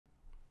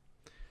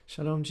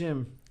Shalom,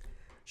 Jim.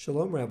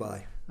 Shalom,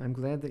 Rabbi. I'm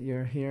glad that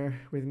you're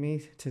here with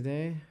me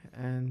today.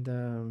 And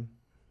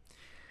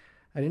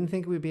I didn't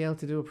think we'd be able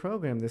to do a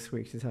program this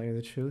week, to tell you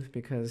the truth,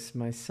 because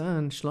my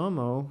son,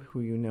 Shlomo, who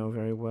you know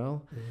very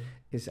well,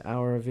 is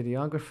our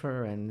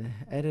videographer and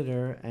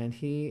editor, and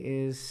he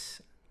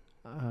is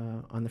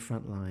on the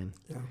front line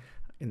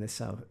in the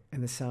south.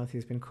 In the south,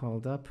 he's been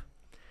called up.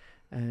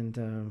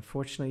 And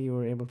fortunately, you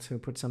were able to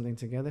put something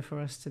together for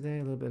us today,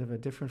 a little bit of a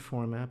different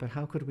format. But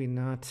how could we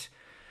not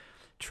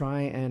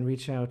try and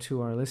reach out to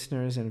our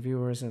listeners and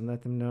viewers and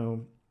let them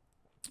know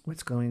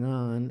what's going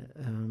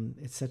on?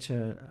 It's such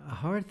a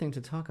hard thing to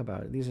talk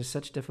about. These are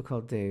such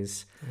difficult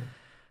days.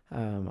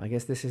 I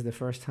guess this is the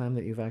first time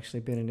that you've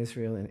actually been in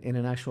Israel in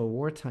an actual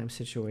wartime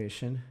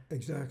situation.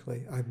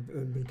 Exactly. I've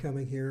been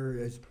coming here,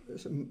 as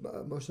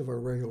most of our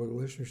regular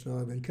listeners know,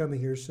 I've been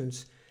coming here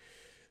since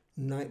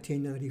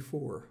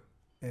 1994,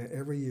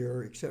 every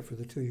year except for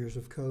the 2 years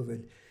of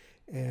COVID.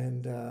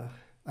 And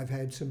I've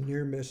had some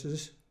near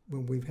misses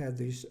when we've had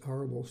these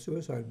horrible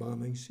suicide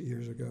bombings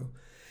years ago.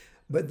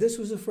 But this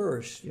was a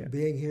first,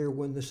 being here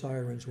when the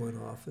sirens went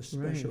off,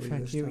 especially right. In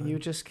fact, this you, time. you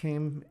just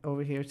came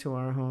over here to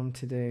our home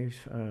today,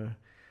 and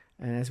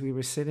as we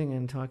were sitting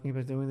and talking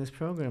about doing this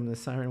program, the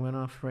siren went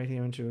off right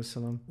here in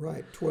Jerusalem.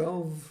 Right,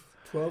 12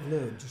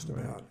 noon, just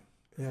about.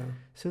 Yeah.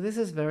 So this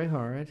is very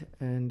hard,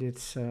 and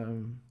it's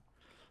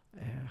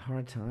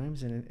hard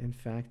times. And in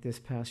fact, this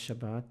past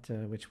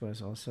Shabbat, which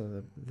was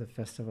also the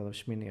festival of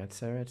Shmini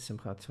Atzeret,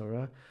 Simchat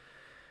Torah,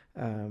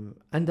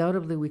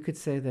 undoubtedly we could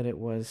say that it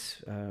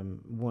was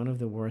one of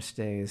the worst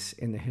days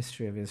in the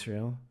history of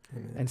Israel.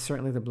 Amen. And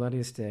certainly the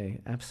bloodiest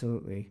day,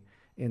 absolutely,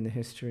 in the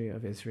history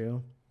of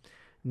Israel.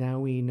 Now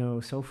we know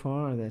so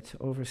far that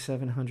over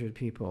 700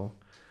 people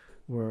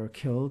were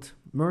killed,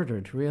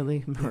 murdered,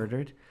 really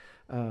murdered.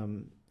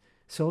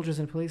 Soldiers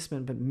and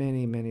policemen, but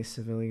many, many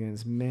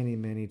civilians, many,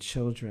 many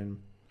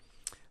children.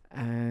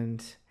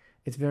 And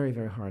it's very,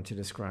 very hard to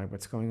describe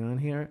what's going on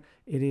here.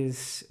 It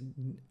is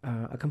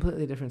a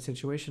completely different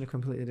situation, a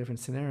completely different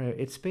scenario.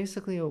 It's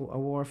basically a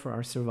war for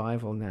our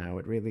survival now.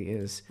 It really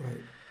is.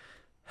 Right.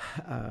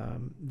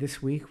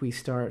 This week we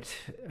start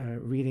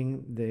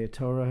reading the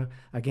Torah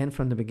again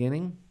from the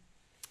beginning.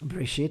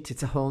 Breshit,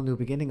 it's a whole new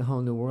beginning, a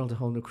whole new world, a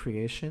whole new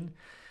creation.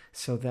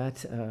 So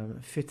that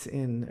fits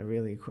in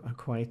really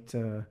quite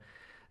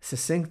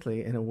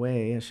succinctly in a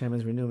way. Hashem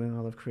is renewing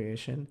all of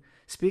creation.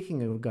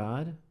 Speaking of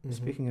God,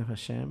 speaking of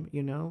Hashem,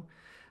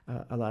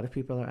 a lot of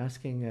people are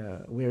asking,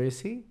 where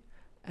is he?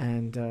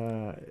 And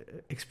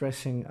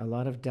expressing a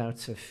lot of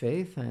doubts of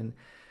faith. And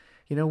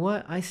you know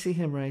what? I see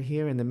him right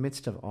here in the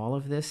midst of all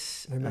of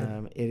this.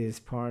 It is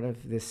part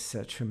of this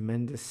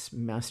tremendous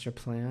master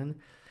plan.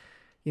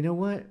 You know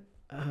what?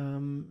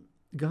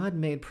 God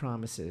made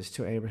promises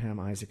to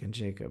Abraham, Isaac, and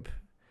Jacob.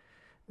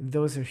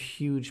 Those are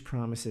huge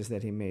promises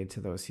that he made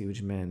to those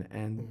huge men.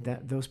 And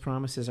those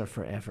promises are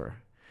forever.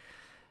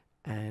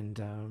 And,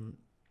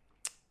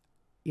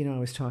 I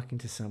was talking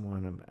to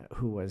someone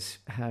who was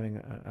having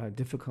a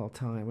difficult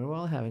time. We're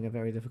all having a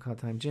very difficult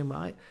time. Jim,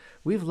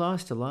 we've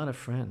lost a lot of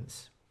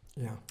friends.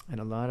 Yeah. And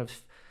a lot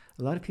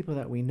of people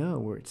that we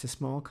know. It's a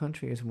small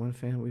country, as one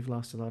family. We've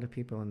lost a lot of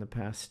people in the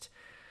past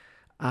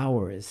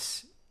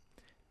hours.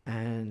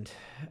 And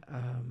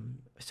I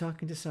was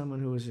talking to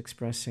someone who was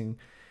expressing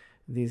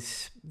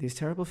these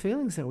terrible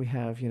feelings that we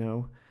have,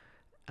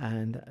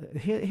 And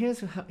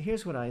here's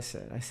what I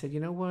said. I said, you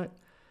know what?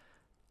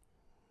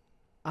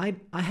 I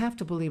have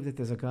to believe that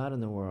there's a God in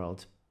the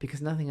world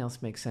because nothing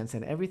else makes sense.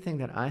 And everything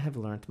that I have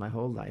learned my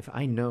whole life,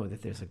 I know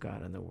that there's a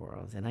God in the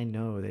world. And I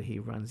know that he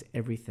runs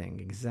everything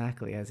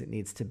exactly as it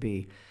needs to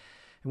be.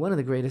 And one of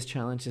the greatest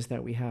challenges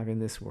that we have in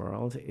this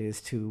world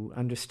is to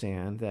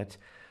understand that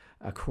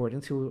according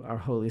to our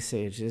holy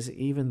sages,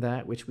 even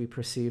that which we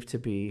perceive to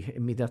be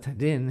midat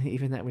hadin,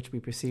 even that which we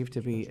perceive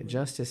to be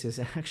justice, is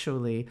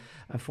actually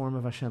a form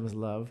of Hashem's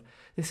love.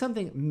 There's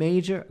something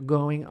major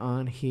going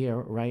on here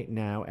right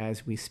now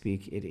as we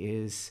speak. It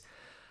is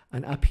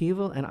an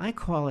upheaval, and I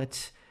call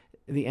it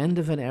the end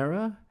of an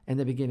era and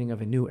the beginning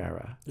of a new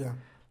era. Yeah.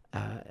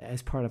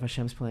 As part of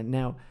Hashem's plan.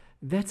 Now,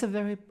 that's a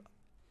very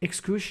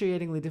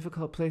excruciatingly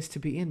difficult place to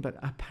be in, but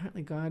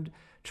apparently God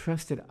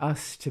trusted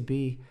us to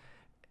be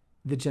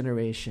the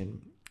generation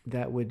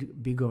that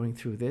would be going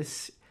through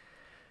this.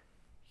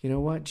 You know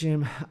what,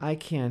 Jim? I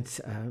can't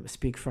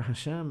speak for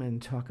Hashem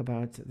and talk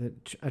about the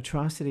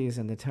atrocities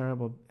and the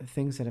terrible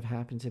things that have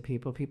happened to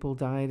people. People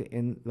died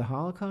in the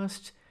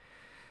Holocaust.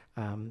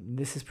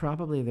 This is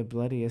probably the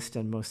bloodiest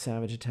and most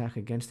savage attack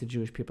against the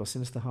Jewish people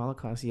since the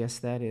Holocaust. Yes,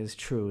 that is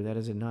true. That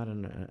is not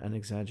an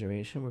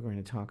exaggeration. We're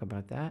going to talk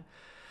about that.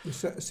 The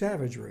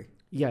savagery.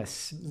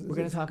 Yes, we're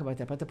going to talk about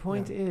that. But the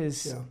point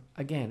is,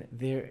 again,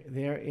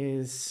 there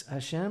is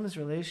Hashem's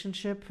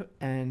relationship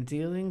and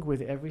dealing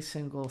with every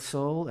single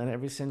soul and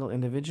every single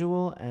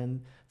individual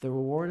and the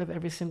reward of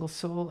every single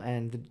soul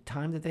and the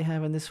time that they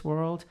have in this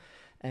world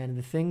and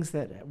the things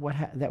that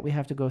we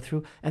have to go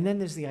through. And then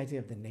there's the idea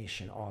of the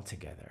nation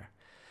altogether.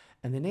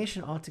 And the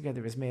nation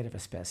altogether is made of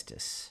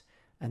asbestos.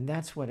 And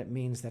that's what it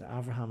means that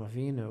Avraham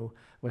Avinu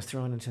was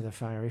thrown into the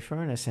fiery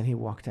furnace and he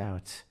walked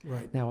out.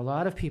 Right. Now, a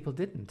lot of people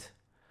didn't.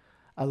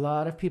 A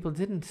lot of people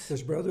didn't.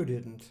 His brother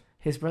didn't.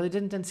 His brother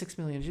didn't, and 6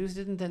 million Jews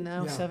didn't, and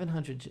now Yeah.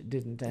 700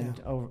 didn't, and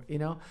Yeah. over, you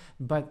know.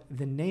 But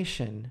the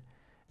nation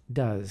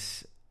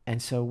does.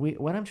 And so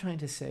what I'm trying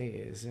to say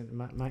is, and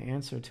my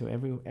answer to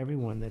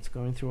everyone that's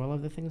going through all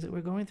of the things that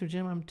we're going through,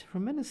 Jim, I'm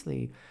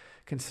tremendously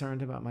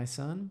concerned about my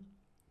son.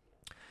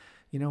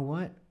 You know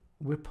what?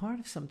 We're part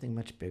of something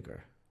much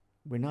bigger.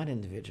 We're not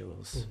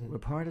individuals. Mhm. We're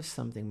part of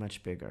something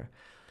much bigger.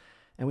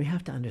 And we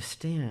have to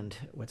understand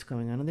what's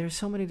going on. And there are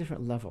so many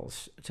different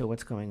levels to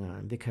what's going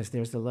on, because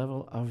there's the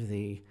level of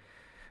the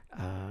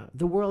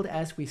world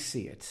as we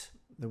see it,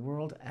 the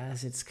world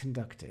as it's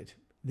conducted,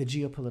 the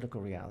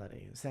geopolitical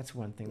realities. That's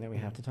one thing that we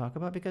have to talk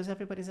about, because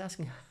everybody's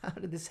asking, how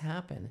did this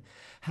happen?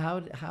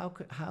 How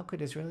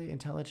could Israeli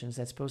intelligence,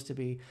 that's supposed to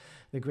be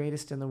the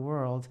greatest in the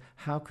world,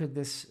 how could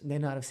they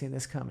not have seen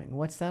this coming?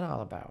 What's that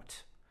all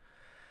about?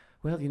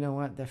 Well, you know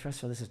what? First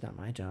of all, this is not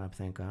my job,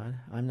 thank God.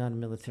 I'm not a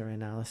military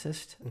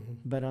analyst. Mhm.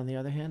 But on the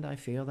other hand, I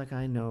feel like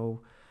I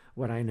know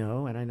what I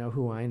know, and I know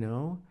who I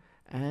know.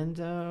 And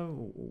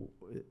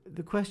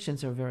the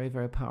questions are very,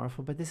 very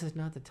powerful, but this is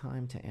not the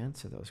time to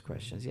answer those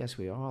questions. Yes,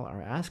 we all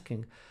are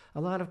asking a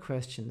lot of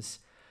questions.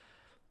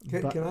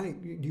 Can but, I?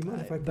 Do you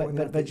mind if I point but, out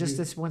but that just you,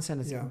 this one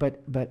sentence. Yeah.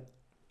 But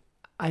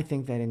I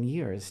think that in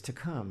years to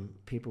come,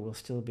 people will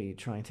still be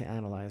trying to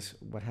analyze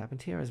what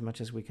happened here as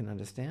much as we can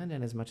understand,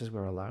 and as much as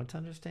we're allowed to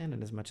understand,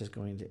 and as much as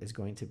is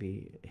going to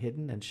be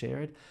hidden and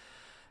shared.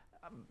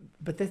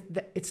 But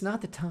it's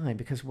not the time,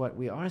 because what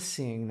we are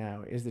seeing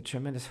now is the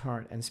tremendous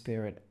heart and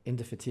spirit,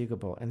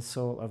 indefatigable, and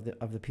soul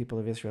of the people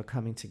of Israel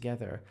coming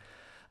together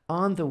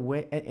in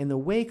the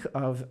wake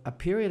of a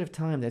period of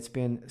time that's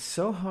been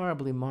so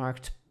horribly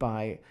marked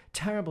by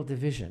terrible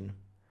division,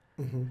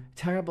 Mhm.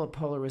 terrible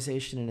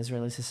polarization in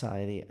Israeli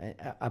society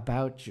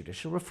about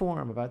judicial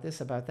reform, about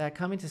this, about that,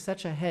 coming to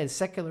such a head,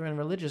 secular and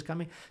religious,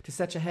 coming to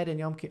such a head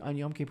on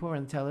Yom Kippur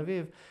in Tel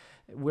Aviv.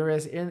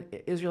 Whereas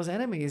Israel's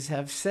enemies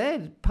have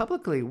said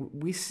publicly,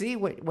 we see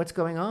what's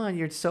going on,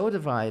 you're so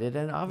divided.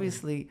 And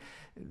obviously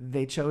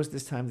they chose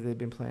this time that they've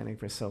been planning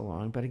for so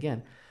long. But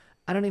again,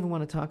 I don't even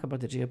want to talk about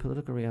the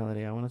geopolitical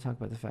reality. I want to talk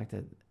about the fact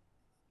that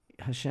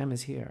Hashem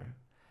is here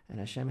and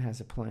Hashem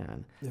has a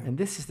plan. Yeah. And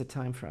this is the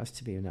time for us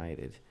to be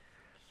united.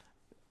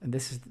 And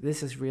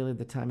this is really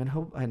the time, and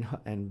hope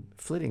and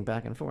flitting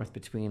back and forth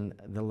between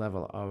the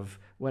level of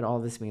what all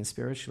this means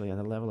spiritually and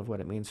the level of what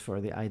it means for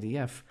the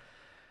IDF.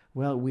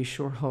 Well, we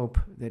sure hope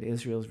that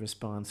Israel's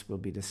response will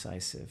be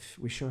decisive.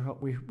 We sure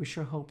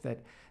hope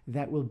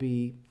that will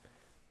be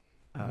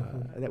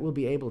that we'll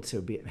be able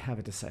to have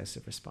a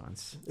decisive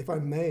response. If I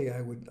may,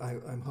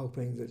 I'm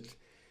hoping that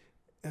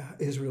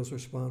Israel's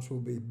response will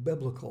be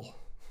biblical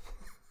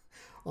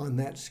on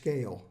that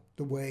scale,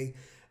 the way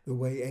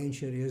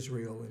ancient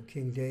Israel and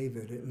King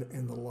David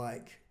and the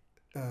like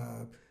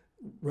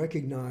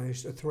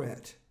recognized a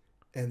threat,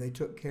 and they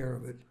took care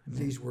of it. Amen.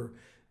 These were,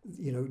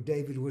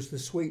 David was the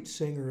sweet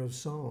singer of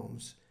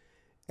psalms,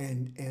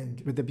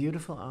 and With the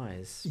beautiful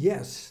eyes.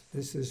 yes,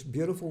 this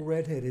beautiful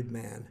red-headed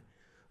man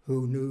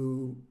who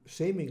knew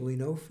seemingly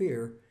no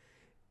fear,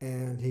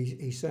 and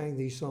he sang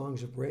these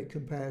songs of great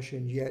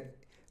compassion, yet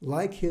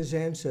like his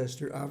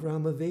ancestor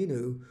Avraham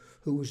Avinu,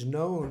 who was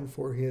known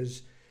for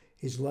his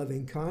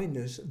loving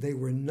kindness, they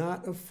were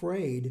not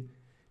afraid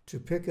to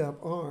pick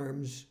up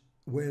arms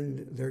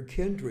when their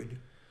kindred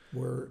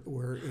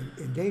were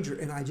in danger.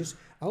 And I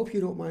hope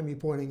you don't mind me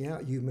pointing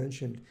out, you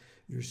mentioned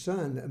your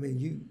son. I mean,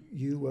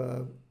 you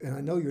and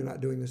I know you're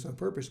not doing this on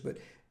purpose, but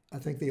I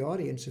think the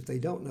audience, if they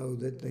don't know,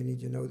 that they need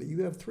to know that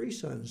you have 3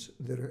 sons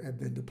that have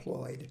been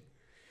deployed,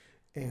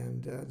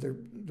 and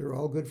they're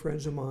all good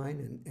friends of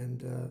mine,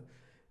 and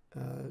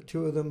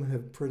 2 of them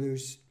have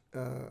produced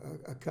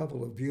a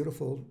couple of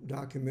beautiful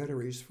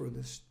documentaries for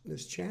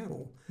this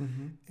channel,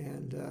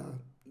 and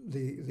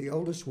the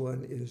oldest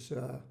one is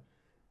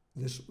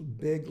this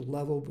big,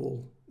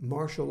 lovable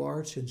martial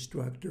arts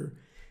instructor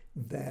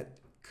that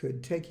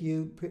could take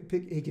you.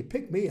 He could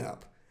pick me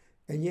up,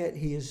 and yet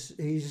he's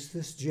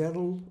this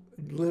gentle,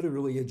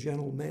 literally a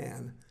gentle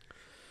man,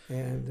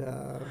 and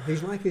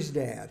he's like his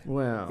dad.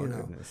 Well,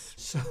 goodness.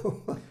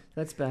 So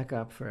Let's back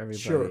up for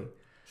everybody.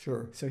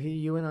 Sure. So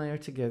you and I are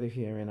together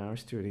here in our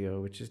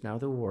studio, which is now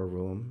the War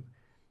Room.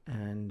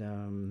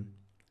 And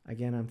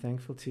again, I'm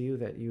thankful to you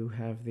that you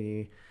have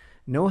the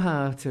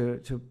know-how to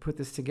put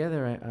this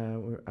together.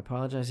 We're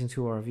apologizing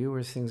to our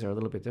viewers. Things are a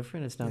little bit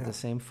different. It's not the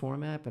same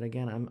format. But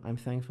again, I'm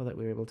thankful that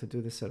we were able to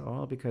do this at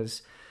all,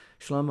 because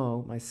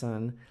Shlomo, my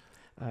son,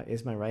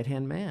 is my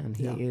right-hand man.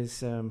 He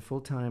is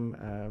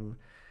full-time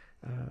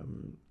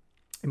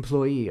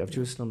employee of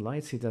Jerusalem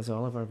Lights. He does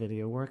all of our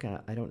video work.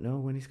 I don't know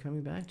when he's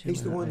coming back to.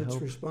 He's the one that's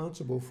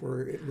responsible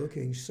for it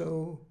looking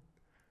so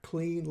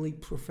cleanly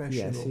professional.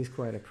 Yes, he's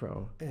quite a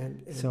pro.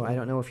 And so I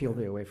don't know if he'll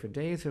be away for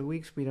days or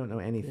weeks. We don't know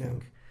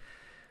anything.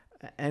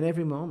 And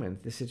every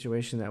moment, the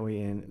situation that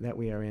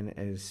we are in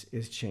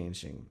is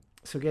changing.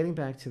 So getting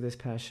back to this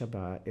past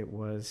Shabbat, it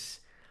was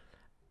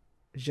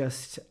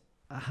just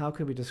how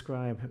could we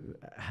describe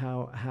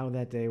how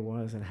that day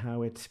was and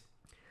how it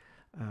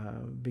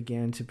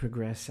began to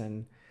progress,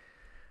 and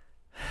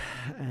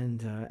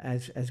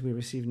as we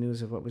received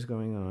news of what was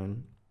going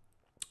on,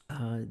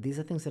 these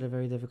are things that are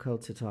very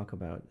difficult to talk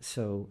about.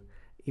 So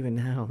even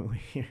now, we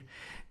hear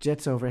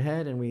jets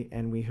overhead,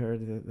 and we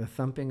heard the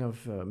thumping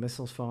of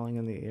missiles falling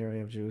in the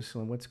area of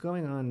Jerusalem. What's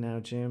going on now,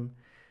 Jim,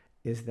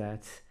 is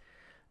that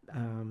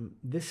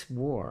this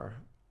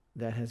war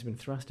that has been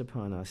thrust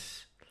upon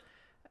us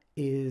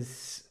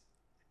is,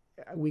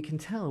 we can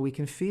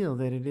feel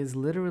that it is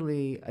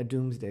literally a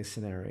doomsday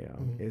scenario.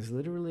 Mm-hmm. It is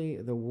literally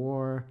the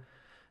war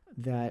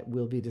that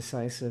will be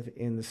decisive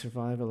in the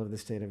survival of the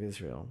state of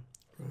Israel.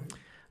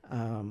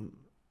 Right.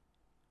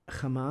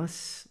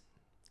 Hamas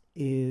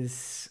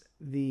is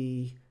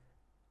the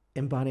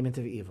embodiment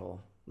of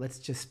evil. Let's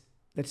just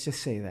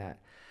say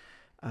that.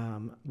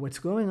 What's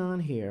going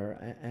on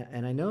here,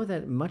 and I know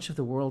that much of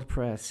the world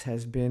press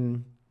has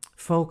been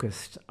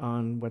focused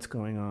on what's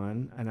going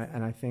on,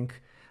 and I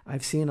think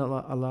I've seen a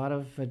lot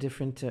of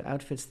different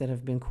outfits that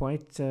have been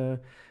quite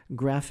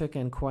graphic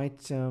and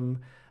quite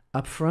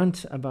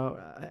upfront about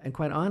and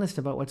quite honest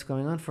about what's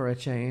going on for a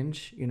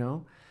change. You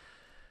know,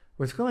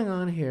 what's going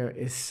on here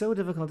is so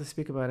difficult to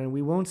speak about, and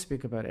we won't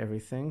speak about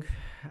everything,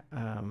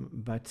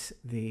 but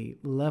the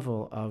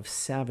level of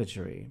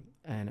savagery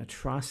and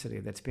atrocity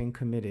that's being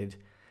committed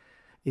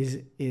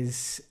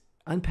is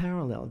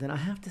unparalleled. And I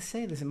have to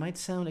say this, it might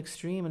sound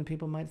extreme and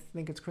people might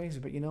think it's crazy,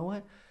 but you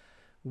know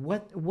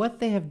what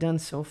they have done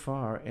so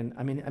far, and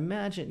I mean,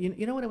 imagine,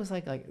 you know what it was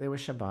like there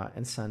was Shabbat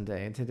and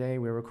Sunday, and today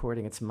we're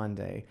recording, it's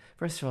Monday.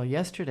 First of all,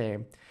 yesterday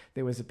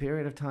there was a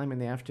period of time in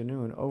the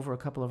afternoon, over a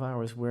couple of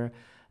hours, where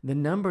the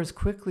numbers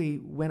quickly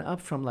went up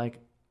from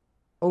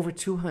over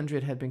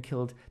 200 had been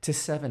killed to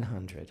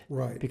 700.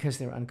 Right. Because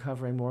they're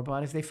uncovering more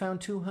bodies. They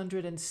found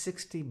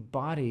 260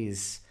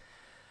 bodies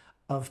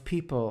of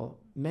people,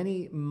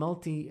 many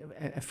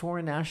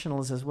foreign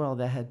nationals as well,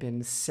 that had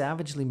been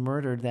savagely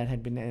murdered, that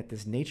had been at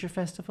this nature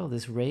festival,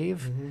 this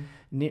rave,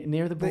 Mm-hmm.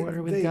 near the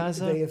border with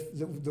Gaza.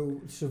 The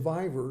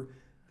survivor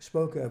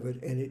spoke of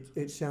it, and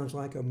it sounds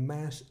like a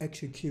mass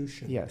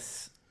execution.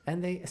 Yes.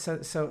 And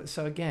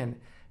so again,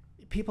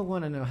 people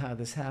want to know how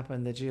this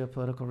happened, the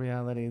geopolitical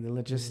reality, the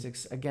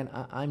logistics. Mm-hmm. Again,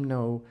 I'm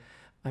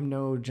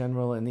no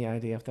general in the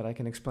IDF that I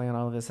can explain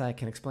all of this. I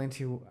can explain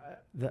to you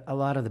a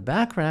lot of the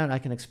background. I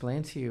can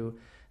explain to you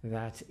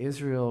that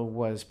Israel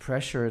was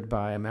pressured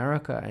by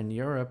America and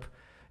Europe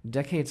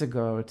decades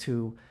ago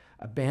to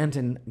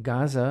abandon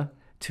Gaza,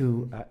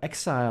 to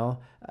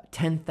exile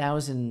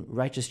 10,000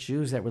 righteous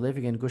Jews that were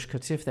living in Gush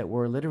Katif, that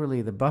were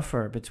literally the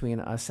buffer between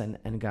us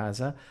and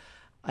Gaza.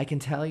 I can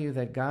tell you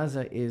that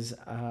Gaza is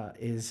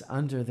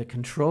under the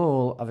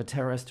control of a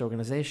terrorist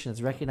organization.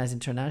 It's recognized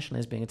internationally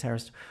as being a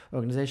terrorist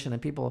organization,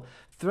 and people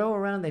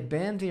they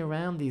bandy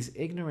around these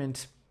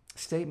ignorant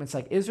statements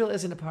like Israel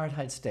is an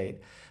apartheid state,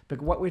 but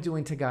what we're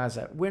doing to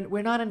Gaza,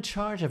 we're not in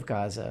charge of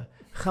Gaza.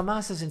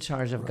 Hamas is in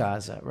charge of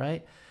Gaza,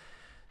 right?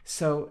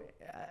 So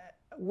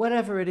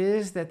whatever it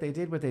is that they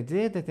did, what they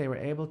did, that they were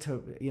able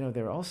to,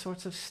 there are all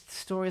sorts of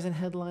stories and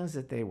headlines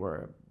that they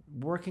were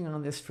working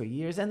on this for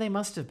years, and they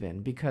must have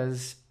been,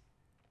 because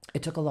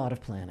it took a lot of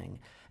planning,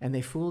 and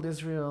they fooled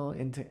Israel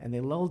and they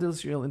lulled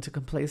Israel into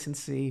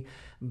complacency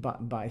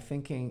by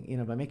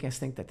thinking, by making us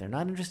think that they're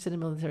not interested in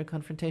military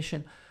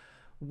confrontation.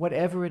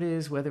 Whatever it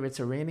is, whether it's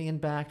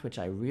Iranian-backed, which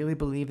I really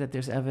believe that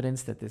there's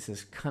evidence that this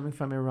is coming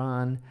from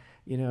Iran,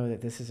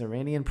 that this is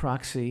Iranian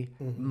proxy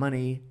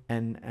money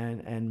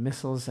and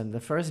missiles. And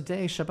the first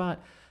day, Shabbat,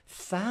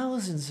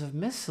 thousands of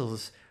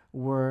missiles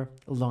were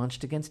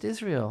launched against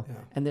Israel,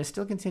 and they're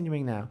still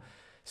continuing now.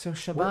 So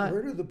Shabbat.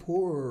 Where do the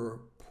poor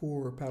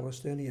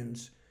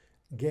Palestinians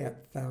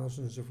get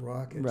thousands of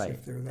rockets? Right,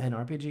 if they're that... and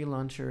RPG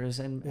launchers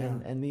and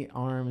the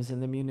arms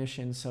and the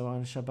munitions. So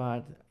on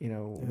Shabbat,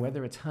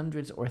 whether it's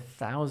hundreds or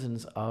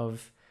thousands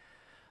of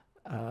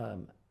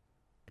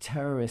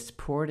terrorists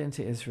poured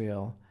into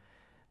Israel,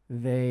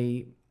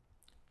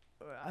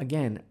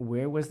 again,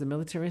 where was the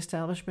military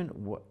establishment?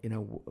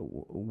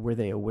 Were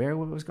they aware of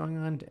what was going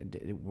on?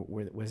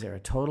 Was there a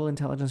total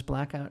intelligence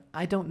blackout?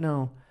 I don't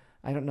know.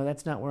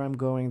 That's not where I'm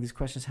going. These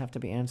questions have to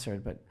be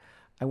answered, but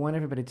I want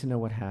everybody to know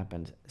what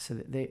happened. So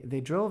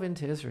they drove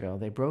into Israel.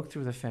 They broke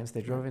through the fence.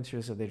 They drove into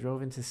Israel. They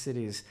drove into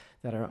cities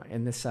that are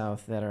in the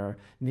south, that are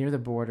near the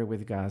border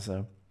with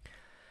Gaza.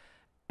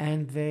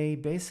 And they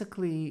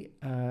basically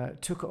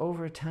took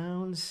over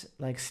towns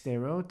like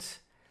Sderot.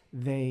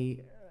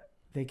 They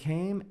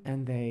came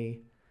and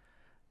they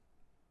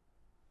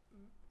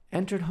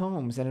entered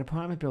homes and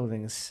apartment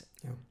buildings,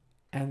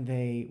 and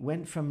they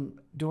went from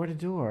door to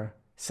door,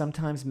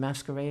 sometimes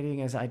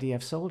masquerading as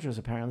IDF soldiers.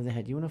 Apparently they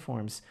had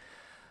uniforms,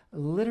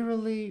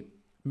 literally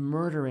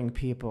murdering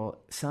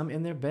people, some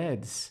in their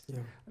beds,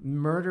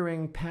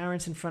 murdering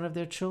parents in front of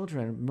their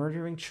children,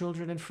 murdering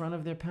children in front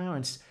of their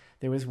parents.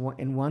 There was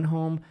in one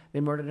home,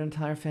 they murdered an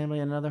entire family.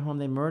 In another home,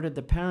 they murdered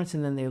the parents,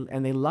 and then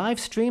they live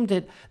streamed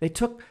it. They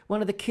took one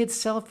of the kids'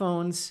 cell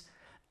phones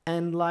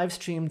and live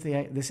streamed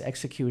this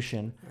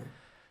execution.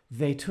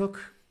 They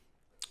took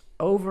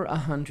over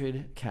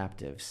 100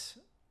 captives.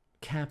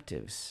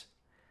 Captives.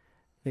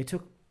 They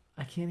took,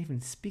 I can't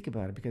even speak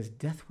about it because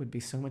death would be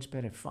so much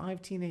better.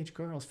 5 teenage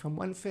girls from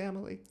one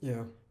family.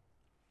 Yeah.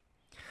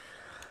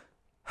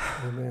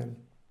 Amen.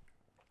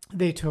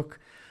 They took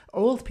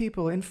old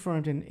people,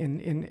 infirmed,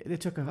 they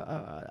took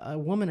a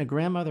woman, a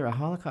grandmother, a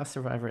Holocaust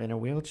survivor in a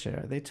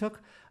wheelchair. They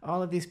took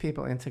all of these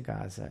people into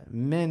Gaza,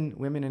 men,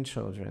 women, and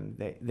children.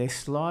 They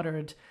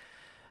slaughtered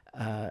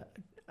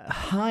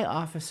high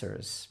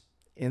officers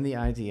in the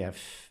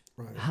IDF,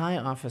 Right. high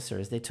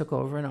officers. They took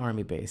over an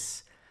army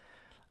base.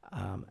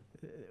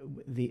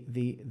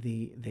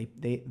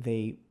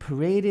 They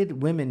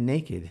paraded women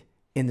naked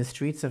in the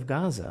streets of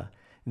Gaza.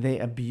 They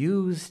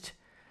abused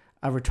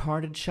a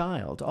retarded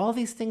child. All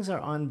these things are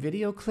on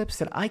video clips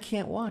that I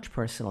can't watch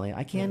personally.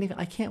 I can't even.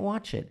 I can't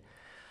watch it.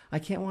 I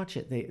can't watch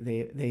it.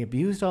 They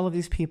abused all of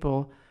these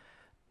people,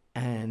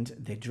 and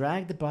they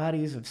dragged the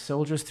bodies of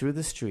soldiers through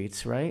the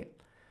streets, right?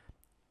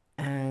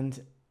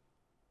 And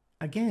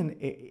again,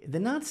 the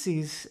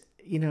Nazis,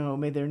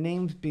 made their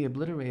names be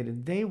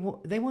obliterated. They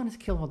wanted to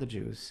kill all the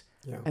Jews,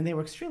 and they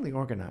were extremely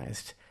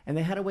organized, and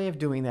they had a way of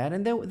doing that.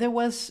 And there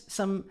was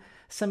some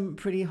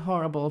pretty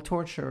horrible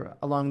torture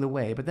along the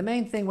way, but the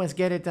main thing was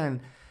get it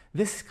done.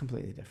 This is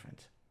completely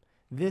different.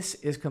 This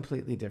is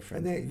completely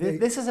different.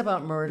 This is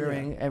about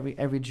murdering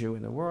every Jew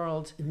in the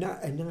world.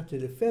 Not to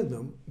defend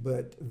them,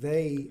 but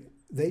they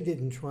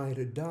didn't try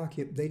to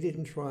they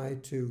didn't try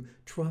to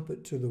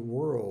trumpet to the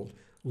world,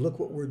 look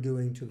what we're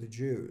doing to the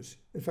Jews.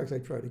 In fact, they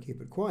tried to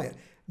keep it quiet.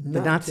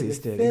 The Nazis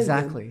did,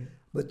 exactly. Them,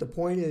 but the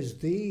point is,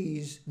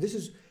 this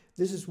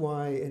is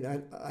why,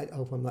 and I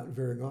hope I'm not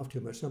veering off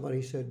too much.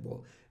 Somebody said,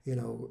 well,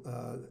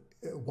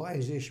 why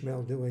is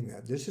Ishmael doing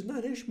that? This is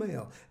not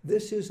Ishmael.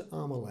 This is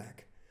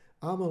Amalek.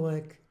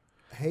 Amalek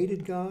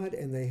hated God,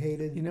 and they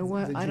hated. You know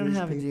what? The I don't Jewish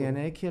have people. a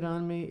DNA kit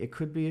on me. It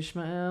could be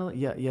Ishmael.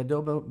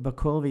 Yado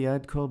bakol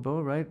v'yad kol bo,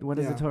 right? What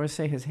does the Torah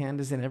say? His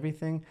hand is in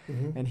everything,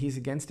 and he's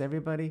against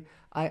everybody.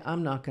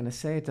 I'm not going to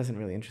say. It doesn't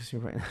really interest me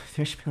right now if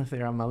they're Ishmael, if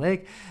they're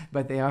Amalek,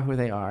 but they are who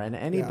they are. And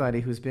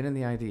anybody who's been in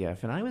the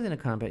IDF, and I was in a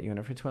combat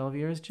unit for 12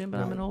 years, Jim, but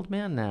I'm an old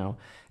man now.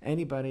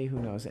 Anybody who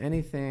knows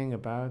anything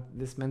about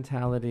this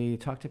mentality,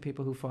 talk to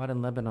people who fought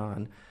in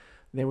Lebanon.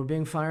 They were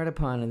being fired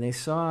upon, and they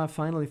saw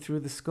finally through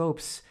the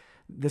scopes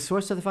the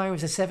source of the fire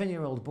was a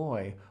 7-year-old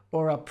boy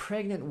or a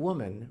pregnant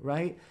woman,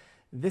 right?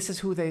 This is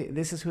who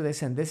they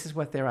send. This is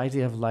what their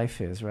idea of life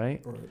is,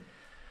 right? Right.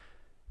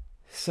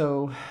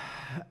 So,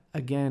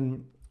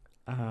 again,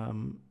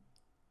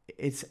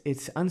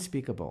 it's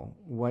unspeakable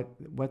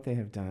what they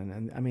have done,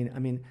 and I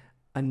mean,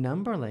 a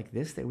number like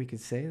this that we could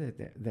say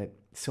that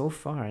so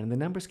far, and the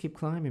numbers keep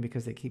climbing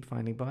because they keep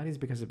finding bodies,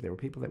 because there were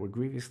people that were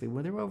grievously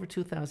wounded. There were over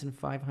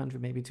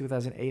 2,500, maybe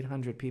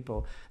 2,800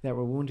 people that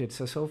were wounded.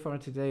 So far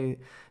today,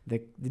 the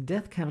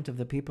death count of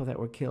the people that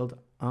were killed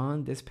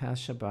on this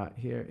past Shabbat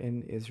here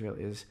in Israel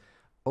is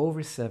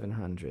over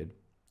 700.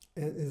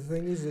 And the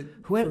thing is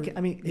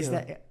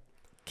that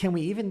can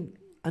we even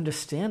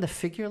understand a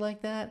figure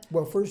like that?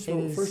 Well, first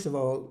of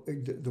all,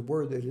 the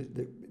word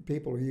that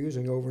people are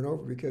using over and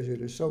over because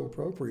it is so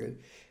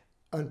appropriate,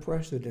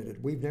 unprecedented.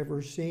 We've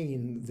never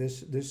seen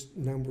this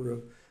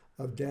number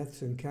of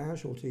deaths and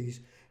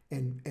casualties,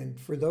 and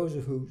for those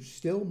who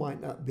still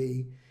might not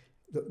be,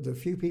 the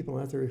few people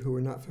out there who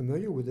are not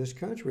familiar with this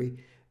country,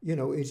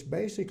 it's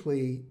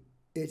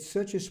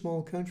such a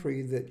small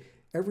country that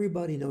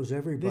everybody knows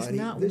everybody. There's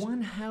not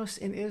one house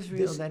in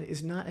Israel that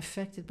is not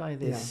affected by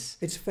this.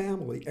 Yeah, it's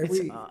family.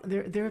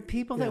 There are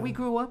people that we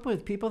grew up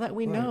with, people that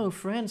we know,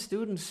 friends,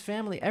 students,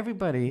 family,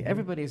 everybody.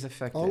 Everybody is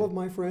affected. All of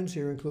my friends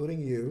here,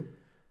 including you,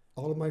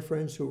 all of my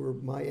friends who are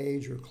my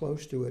age or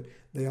close to it,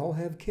 they all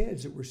have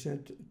kids that were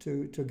sent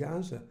to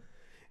Gaza.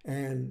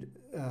 And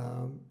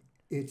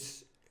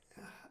it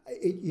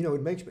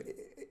makes me,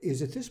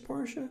 is it this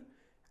Parsha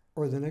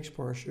or the next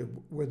Parsha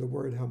where the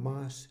word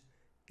Hamas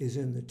is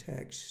in the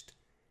text?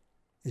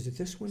 Is it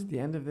this one? It's the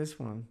end of this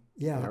one.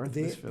 Yeah, the earth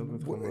was filled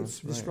with Hamas, it's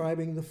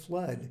describing the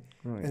flood,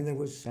 and there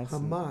was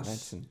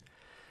Hamas.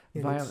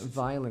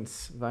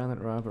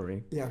 Violent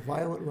robbery. Yeah,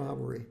 violent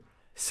robbery.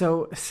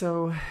 So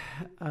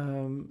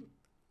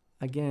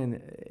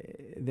again,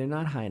 they're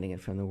not hiding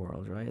it from the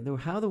world, right?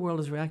 How the world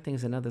is reacting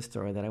is another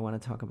story that I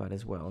want to talk about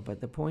as well.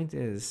 But the point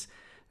is,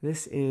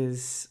 this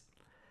is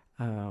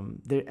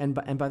there. And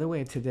by the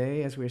way,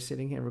 today, as we're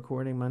sitting here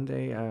recording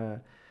Monday.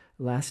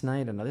 Last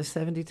night, another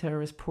 70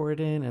 terrorists poured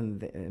in,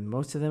 and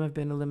most of them have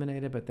been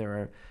eliminated. But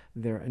there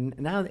are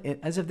now,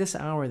 as of this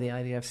hour, the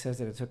IDF says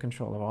that it took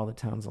control of all the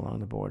towns along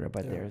the border.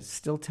 But there's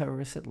still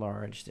terrorists at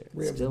large.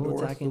 They're still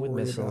attacking with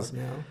missiles.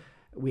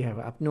 We have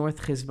up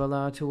north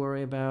Hezbollah to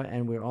worry about,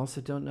 and we also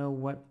don't know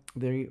what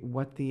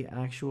the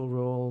actual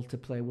role to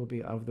play will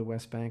be of the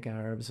West Bank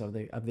Arabs, of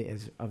the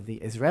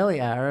Israeli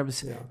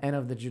Arabs, and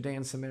of the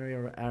Judean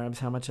Samaria Arabs.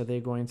 How much are they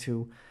going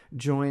to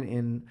join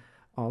in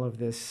all of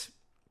this?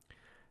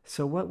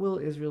 So what will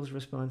Israel's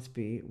response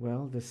be?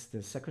 Well, the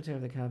Secretary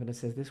of the Cabinet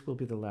says this will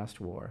be the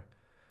last war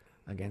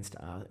against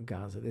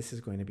Gaza. This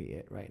is going to be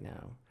it right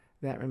now.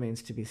 That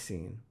remains to be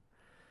seen.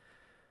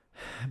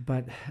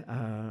 But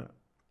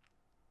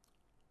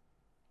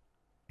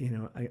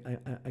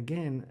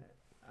again,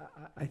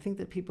 I think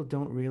that people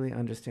don't really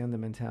understand the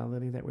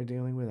mentality that we're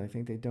dealing with. I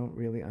think they don't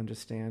really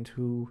understand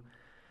who,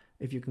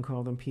 if you can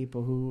call them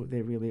people, who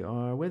they really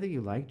are. Whether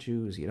you like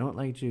Jews, you don't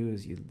like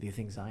Jews, you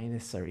think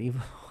Zionists are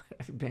evil,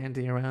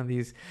 bandying around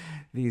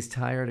these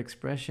tired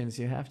expressions,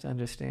 you have to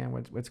understand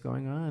what's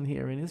going on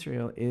here in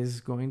Israel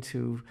is going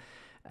to.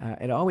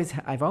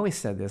 I've always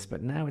said this,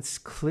 but now it's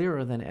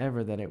clearer than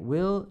ever that it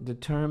will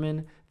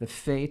determine the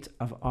fate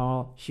of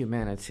all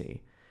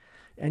humanity.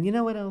 And you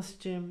know what else,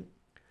 Jim?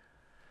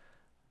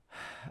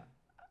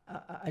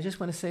 I just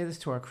want to say this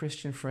to our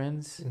Christian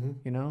friends,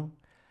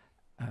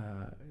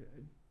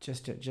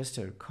 just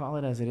to call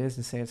it as it is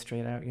and say it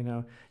straight out.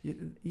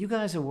 You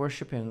guys are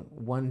worshiping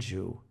one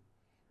Jew.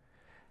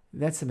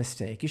 That's a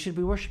mistake. You should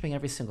be worshiping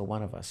every single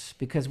one of us,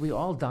 because we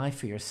all die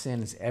for your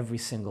sins every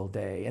single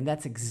day. And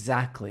that's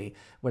exactly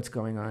what's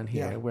going on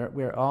here. Yeah.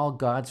 We're all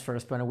God's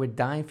firstborn. We're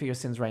dying for your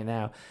sins right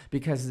now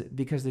because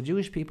the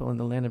Jewish people in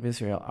the land of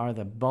Israel are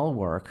the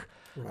bulwark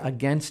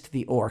against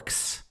the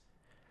orcs.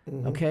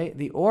 Mm-hmm. Okay?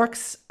 The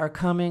orcs are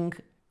coming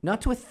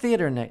not to a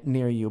theater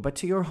near you, but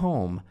to your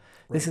home.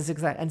 Right. This is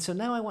exact. And so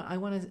now I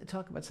want to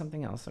talk about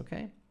something else,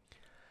 okay?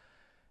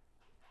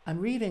 I'm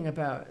reading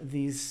about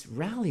these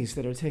rallies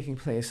that are taking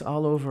place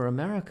all over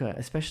America,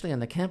 especially on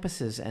the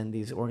campuses and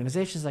these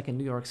organizations like in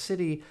New York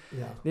City.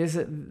 Yeah.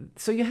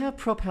 So you have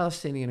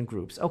pro-Palestinian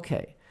groups.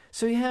 Okay.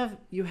 So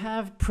you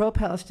have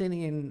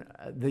pro-Palestinian,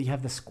 you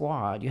have the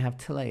Squad, you have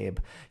Tlaib,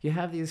 you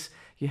have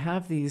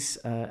these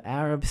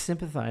Arab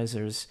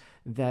sympathizers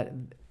that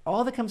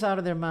all that comes out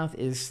of their mouth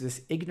is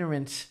this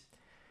ignorant,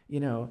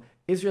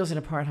 Israel's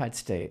an apartheid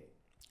state.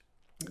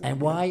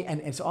 And why?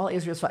 And it's all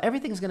Israel's fault.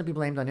 Everything's going to be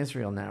blamed on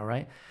Israel now,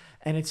 right?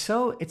 And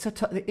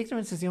the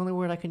ignorance is the only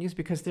word I can use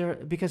because there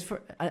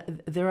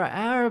are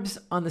Arabs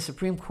on the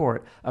Supreme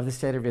Court of the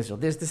State of Israel.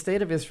 There's the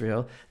State of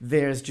Israel.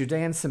 There's Judea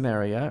and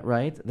Samaria,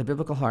 right? The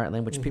biblical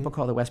heartland, which people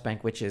call the West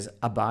Bank, which is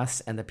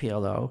Abbas and the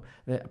PLO,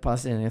 the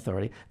Palestinian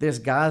Authority. There's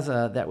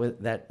Gaza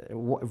that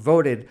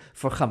voted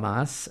for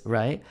Hamas,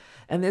 right?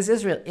 And there's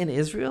Israel. In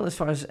Israel, as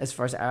far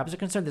as Arabs are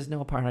concerned, there's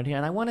no apartheid here.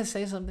 And I want to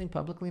say something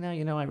publicly now.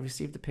 I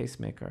received a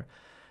pacemaker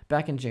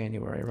back in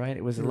January, right?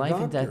 It was a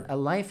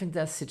life and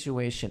death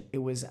situation. It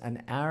was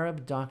an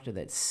Arab doctor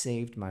that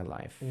saved my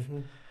life.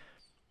 Mm-hmm.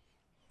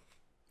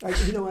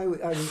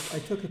 I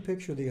took a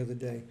picture the other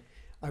day.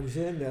 I was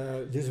in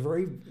this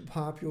very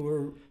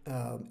popular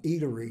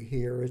eatery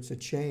here. It's a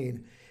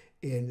chain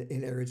in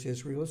Eretz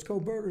Israel. It's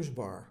called Burgers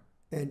Bar.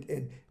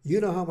 And you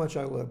know how much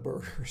I love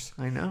burgers.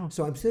 I know.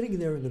 So I'm sitting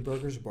there in the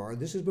Burgers Bar.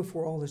 This is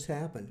before all this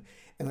happened.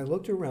 And I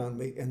looked around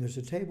me, and there's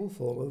a table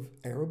full of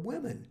Arab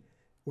women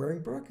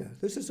wearing burqa.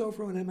 This is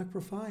over on Emek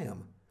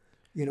Raphaim,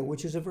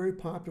 which is a very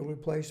popular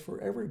place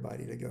for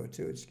everybody to go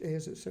to. It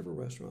has several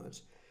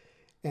restaurants.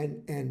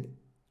 And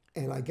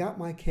I got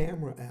my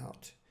camera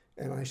out,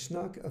 and I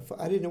snuck,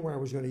 I didn't know where I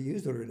was going to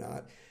use it or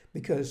not,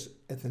 because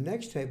at the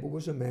next table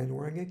was a man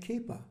wearing a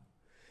kippah.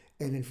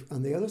 And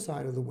on the other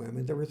side of the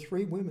women, there were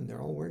 3 women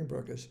there, all wearing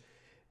burqas,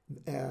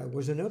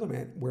 was another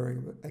man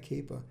wearing a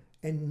kippah.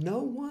 And no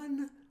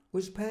one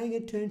was paying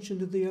attention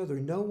to the other.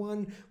 No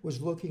one was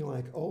looking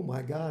like, oh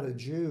my God, a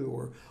Jew,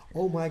 or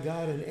oh my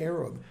God, an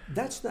Arab.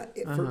 That's not,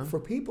 for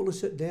people to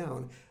sit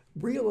down,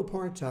 real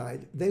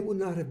apartheid, they would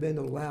not have been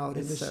allowed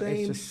in the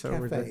same It's just so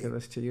cafe.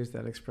 Ridiculous to use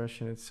that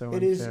expression. It's so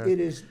unfair. It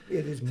is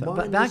so,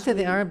 but back to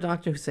the Arab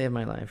doctor who saved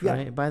my life,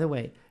 right? Yeah. By the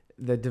way,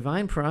 the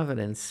divine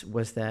providence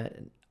was that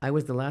I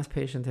was the last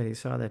patient that he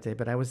saw that day,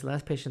 but I was the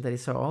last patient that he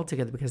saw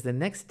altogether, because the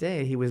next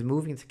day he was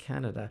moving to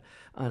Canada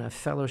on a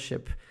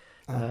fellowship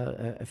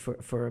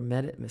for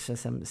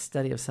some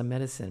study of some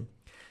medicine.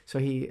 So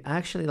he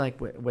actually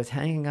was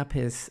hanging up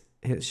his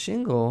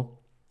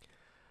shingle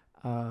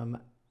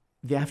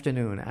the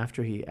afternoon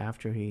after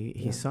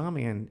he saw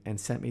me and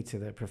sent me to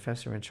the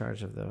professor in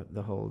charge of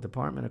the whole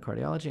department of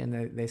cardiology,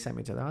 and they sent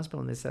me to the hospital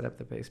and they set up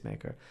the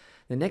pacemaker.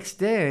 The next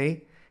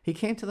day he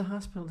came to the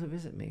hospital to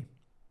visit me,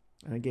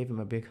 and I gave him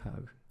a big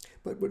hug.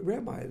 But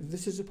Rabbi,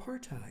 this is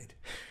apartheid.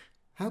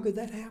 How could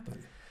that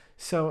happen?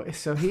 So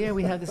here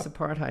we have this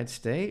apartheid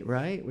state,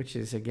 right? Which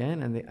is,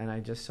 again, and I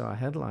just saw a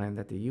headline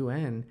that the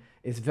UN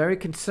is very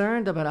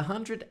concerned about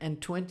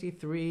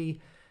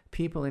 123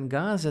 people in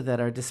Gaza that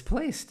are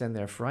displaced, and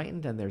they're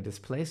frightened, and they're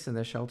displaced, and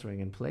they're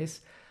sheltering in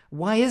place.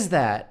 Why is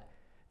that?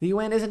 The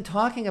UN isn't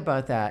talking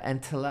about that.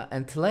 And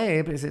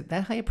Tlaib, is it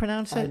that how you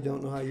pronounce it? I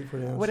don't know how you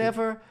pronounce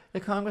Whatever, the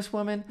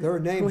congresswoman. There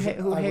are names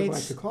I would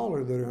like to call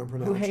her that are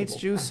unpronounceable. Who hates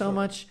Jews so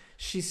much.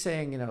 She's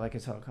saying,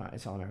 it's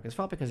all America's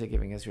fault because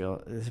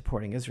they're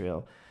supporting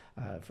Israel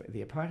for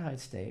the apartheid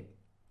state.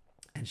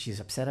 And she's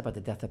upset about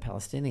the death of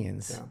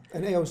Palestinians. Yeah.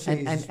 And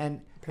AOC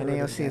and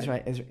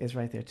AOC is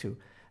right there too.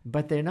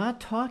 But they're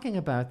not talking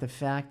about the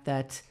fact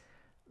that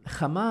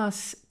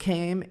Hamas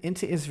came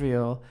into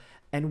Israel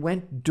and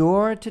went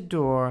door to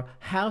door,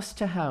 house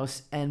to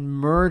house, and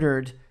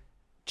murdered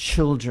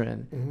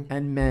children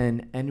and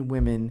men and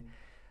women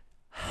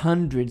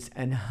hundreds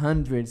and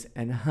hundreds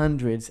and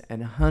hundreds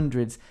and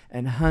hundreds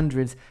and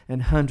hundreds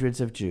and hundreds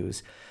of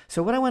Jews.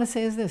 So what I want to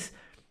say is this: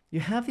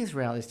 you have these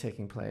rallies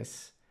taking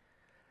place,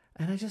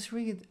 and I just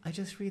read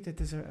that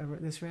there's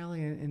this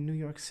rally in New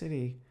York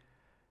City,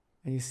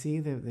 and you see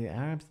the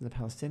Arabs and the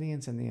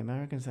Palestinians and the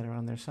Americans that are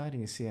on their side,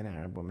 and you see an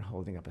Arab woman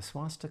holding up a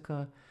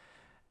swastika,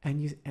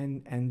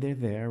 and they're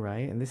there,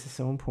 right? And this is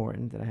so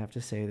important that I have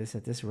to say this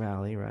at this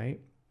rally,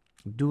 right?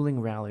 Dueling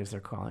rallies, they're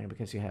calling it,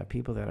 because you have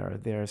people that are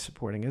there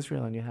supporting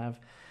Israel, and you have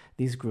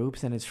these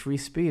groups, and it's free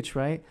speech,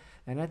 right?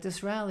 And at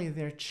this rally,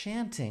 they're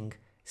chanting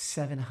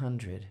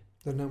 700.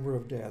 The number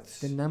of deaths.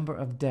 The number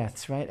of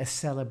deaths, right? A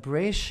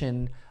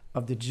celebration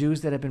of the Jews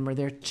that have been murdered.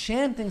 They're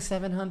chanting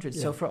 700.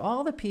 Yeah. So for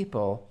all the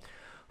people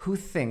who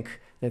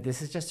think that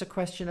this is just a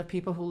question of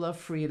people who love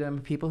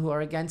freedom, people who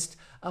are against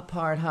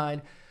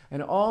apartheid,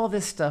 and all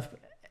this stuff,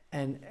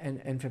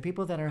 and for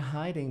people that are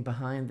hiding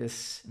behind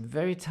this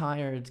very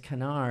tired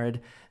canard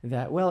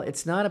that, well,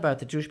 it's not about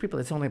the Jewish people,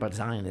 it's only about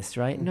Zionists,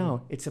 right? Mm-hmm.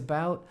 No, it's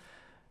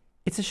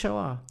a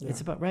Shoah. Yeah. It's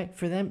about, right,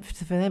 for them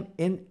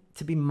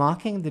to be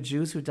mocking the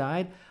Jews who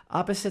died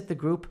opposite the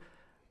group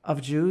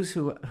of Jews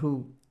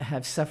who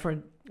have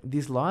suffered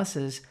these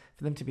losses,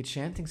 for them to be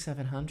chanting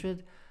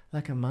 700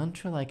 like a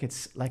mantra, like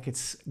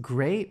it's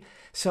great.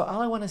 So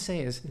all I want to say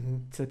is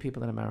to the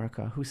people in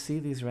America who see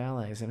these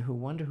rallies and who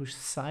wonder whose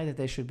side that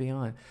they should be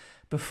on,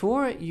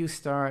 before you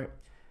start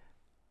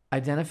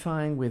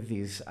identifying with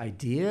these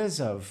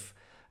ideas of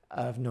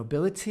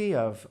nobility,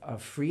 of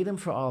freedom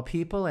for all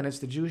people, and it's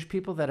the Jewish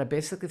people that are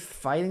basically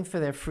fighting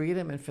for their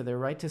freedom and for their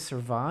right to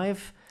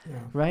survive,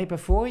 right?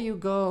 Before you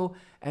go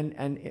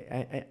and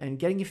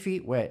getting your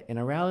feet wet in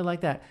a rally like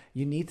that,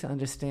 you need to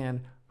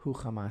understand who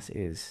Hamas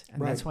is.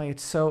 And that's why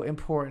it's so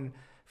important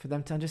for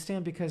them to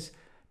understand, because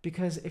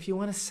if you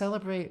want to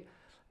celebrate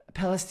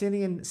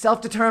Palestinian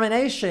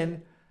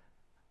self-determination,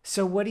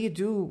 so what do you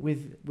do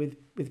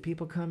with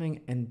people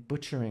coming and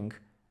butchering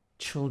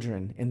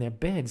children in their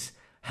beds?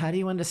 How do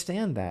you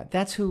understand that?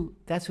 That's who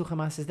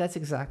Hamas is. That's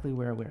exactly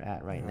where we're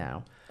at right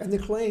now. And the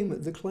claim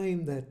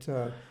that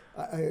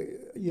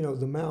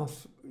the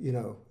mouth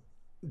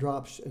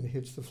drops and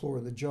hits the floor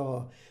of the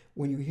jaw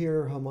when you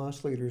hear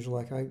Hamas leaders,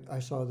 like I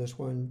saw this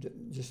one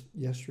just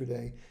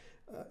yesterday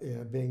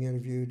being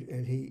interviewed,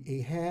 and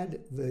he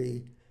had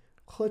the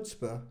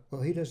chutzpah.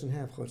 Well, he doesn't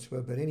have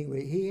chutzpah, but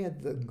anyway, he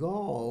had the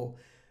gall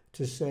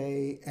to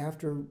say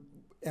after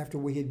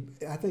we had,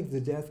 I think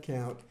the death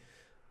count,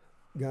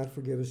 God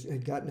forgive us,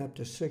 had gotten up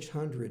to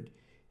 600.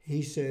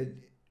 He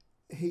said,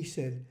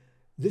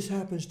 this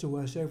happens to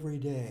us every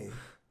day.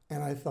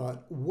 And I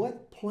thought,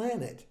 what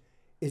planet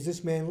is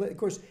this man? Of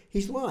course,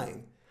 he's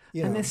lying.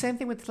 And the same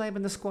thing with Tlaib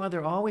and the squad.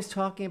 They're always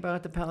talking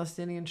about the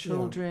Palestinian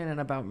children and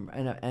about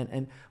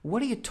and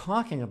what are you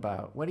talking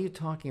about? What are you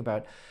talking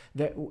about?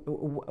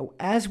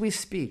 As we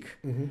speak,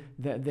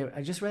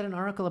 I just read an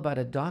article about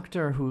a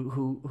doctor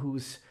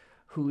whose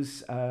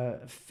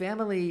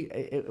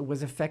family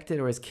was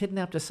affected or is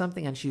kidnapped or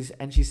something, and she's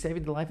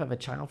saving the life of a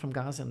child from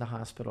Gaza in the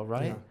hospital,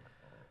 right?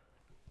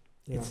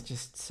 Yeah. It's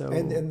just so.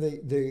 And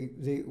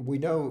the we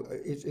know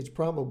it's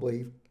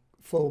probably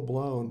full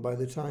blown by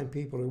the time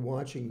people are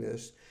watching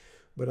this.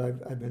 But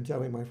I've been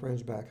telling my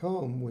friends back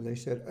home when they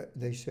said,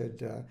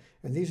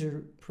 and these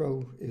are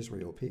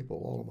pro-Israel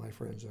people, all of my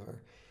friends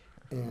are,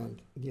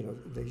 and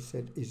they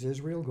said, is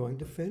Israel going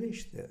to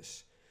finish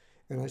this?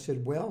 And I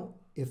said, well,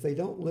 if they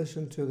don't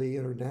listen to the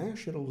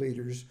international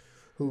leaders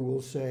who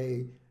will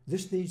say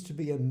this needs to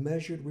be a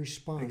measured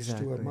response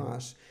to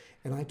Hamas,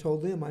 and I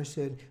told them, I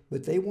said,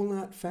 but they will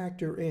not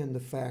factor in the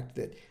fact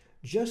that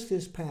just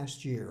this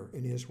past year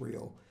in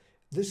Israel,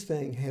 this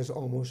thing has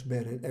almost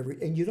been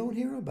and you don't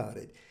hear about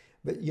it.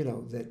 But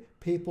that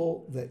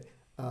people that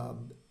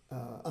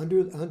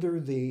under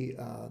the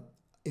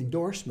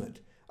endorsement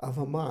of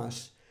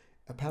Hamas,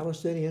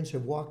 Palestinians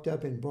have walked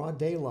up in broad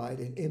daylight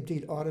and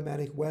emptied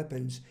automatic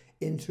weapons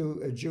into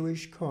a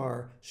Jewish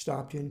car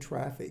stopped in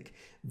traffic.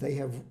 They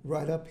have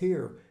right up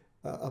here,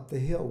 up the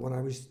hill when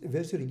I was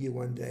visiting you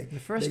one day. The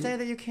first day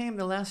that you came,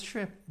 the last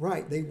trip.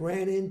 Right. They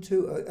ran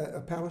into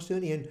a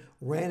Palestinian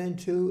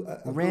rammed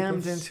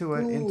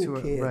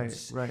into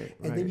kids. Right.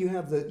 And then you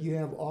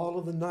have all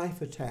of the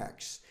knife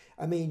attacks.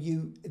 I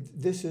mean,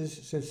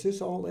 since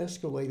this all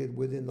escalated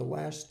within the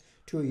last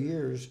 2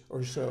 years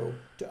or so.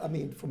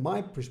 From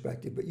my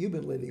perspective, but you've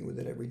been living with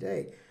it every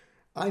day.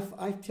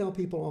 I tell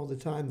people all the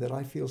time that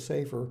I feel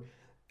safer,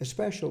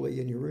 especially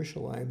in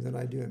Jerusalem, than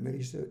I do in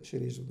many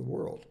cities of the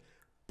world.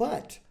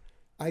 But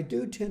I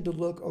do tend to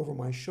look over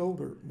my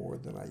shoulder more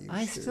than I used to.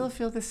 I still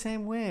feel the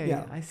same way.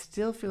 Yeah. I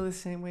still feel the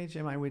same way,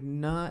 Jim. I would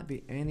not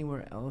be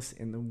anywhere else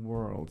in the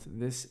world.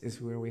 This is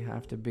where we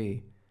have to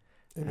be.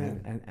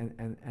 Amen.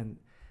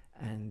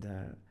 And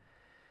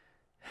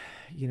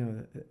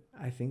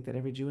I think that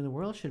every Jew in the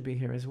world should be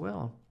here as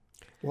well.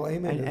 Well,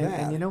 amen to that.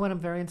 And you know what I'm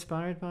very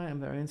inspired by?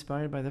 I'm very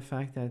inspired by the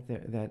fact that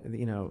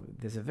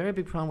there's a very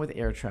big problem with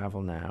air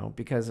travel now,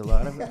 because a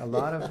lot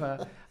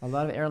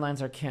of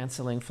airlines are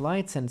canceling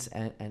flights,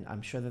 and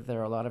I'm sure that there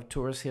are a lot of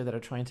tourists here that are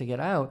trying to get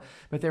out,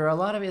 but there are a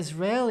lot of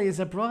Israelis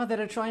abroad that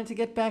are trying to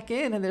get back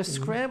in, and they're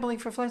scrambling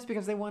for flights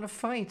because they want to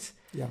fight,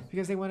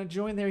 because they want to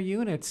join their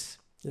units.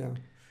 Yeah,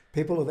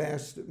 people have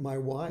asked my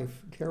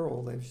wife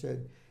Carol. They've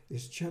said,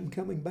 "Is Jim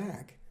coming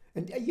back?"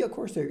 And yeah, of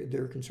course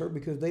they're concerned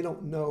because they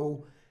don't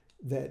know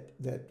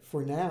that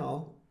for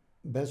now,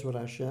 Bezrat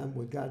Hashem,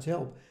 with God's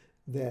help,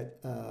 that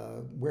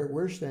where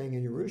we're staying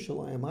in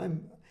Jerusalem,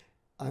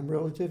 I'm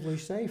relatively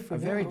safe for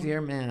now. A very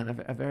dear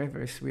man, a very,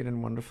 very sweet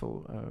and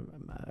wonderful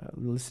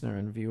listener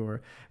and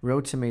viewer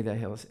wrote to me that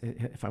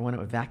if I want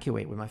to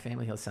evacuate with my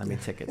family, he'll send me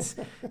tickets.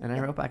 And I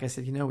wrote back, I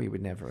said, we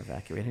would never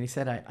evacuate. And he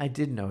said, I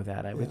did know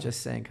that. I was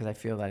just saying because I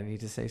feel that I need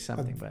to say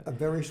something. But a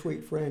very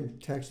sweet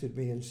friend texted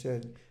me and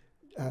said,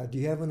 do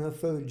you have enough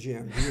food,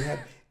 Jim?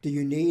 Do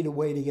you need a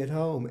way to get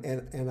home?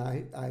 And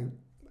I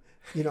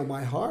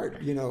my heart,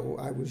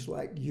 I was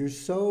like, you're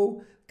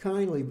so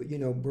kindly, but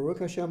Baruch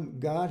Hashem,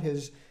 God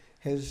has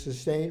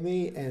sustained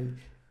me, and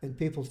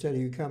people said, are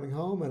you coming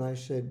home? And I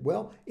said,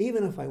 well,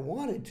 even if I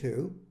wanted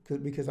to,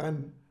 because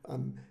I'm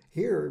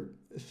here,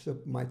 so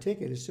my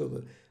ticket is still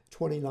the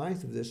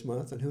 29th of this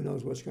month, and who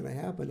knows what's going to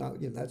happen.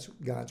 That's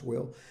God's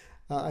will.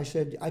 I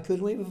said I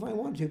couldn't leave if I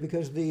wanted to,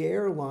 because the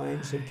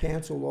airlines have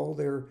canceled all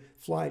their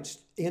flights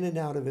in and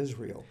out of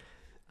Israel.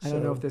 I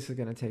don't know if this is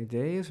going to take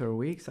days or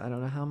weeks. I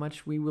don't know how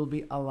much we will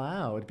be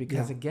allowed,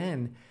 because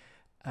again,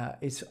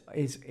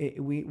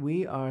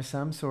 we are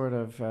some sort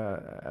of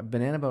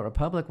banana boat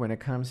republic when it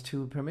comes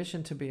to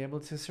permission to be able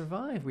to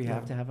survive. We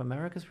have to have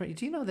America's.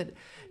 Do you know that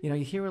you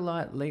hear a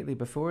lot lately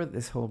before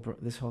this whole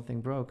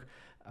thing broke?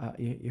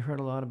 You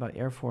heard a lot about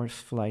Air Force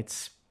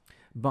flights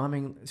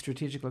bombing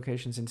strategic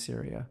locations in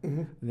Syria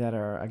that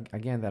are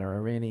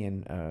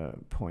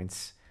Iranian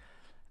points,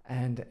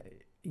 and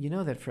you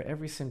know that for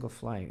every single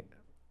flight,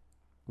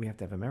 we have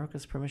to have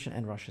America's permission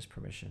and Russia's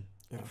permission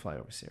to fly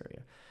over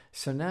Syria.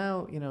 So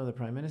now, the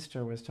Prime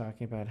Minister was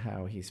talking about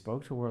how he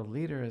spoke to world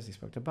leaders, he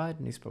spoke to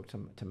Biden, he spoke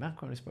to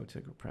Macron, he spoke to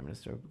the Prime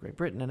Minister of Great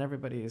Britain, and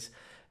everybody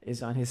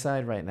is on his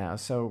side right now.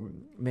 So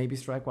maybe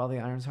strike while the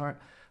iron's hot.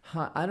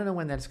 I don't know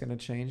when that's going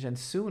to change, and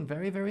soon,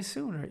 very, very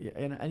soon.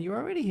 And you're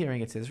already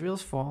hearing it's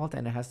Israel's fault,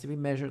 and it has to be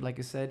measured, like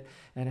you said,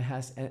 and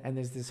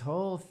there's this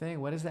whole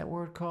thing. What is that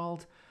word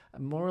called?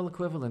 Moral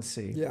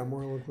equivalency. Yeah,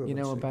 moral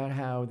equivalency. About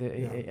how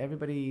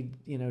everybody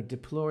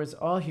deplores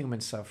all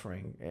human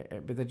suffering,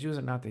 but the Jews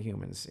are not the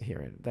humans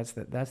here. That's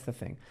the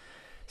thing.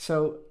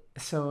 So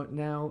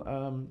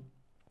now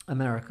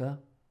America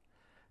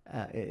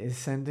is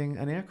sending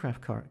an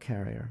aircraft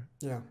carrier.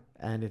 Yeah.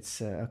 And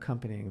it's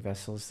accompanying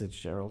vessels to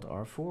Gerald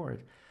R.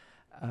 Ford.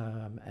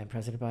 And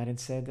President Biden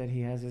said that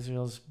he has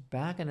Israel's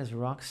back and is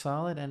rock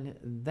solid. And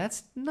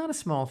that's not a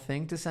small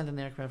thing to send an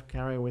aircraft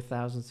carrier with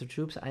thousands of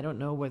troops. I don't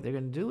know what they're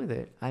going to do with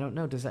it. I don't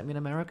know. Does that mean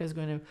America is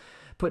going to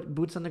put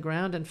boots on the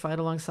ground and fight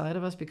alongside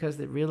of us because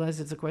they realize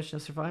it's a question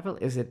of survival?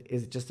 Is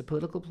it just a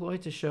political ploy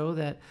to show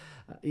that,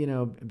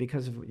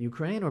 because of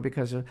Ukraine or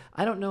because of,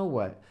 I don't know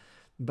what.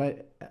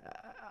 But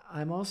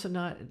I'm also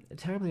not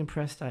terribly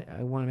impressed. I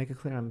want to make it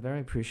clear I'm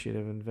very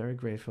appreciative and very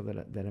grateful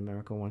that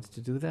America wants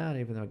to do that,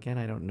 even though, again,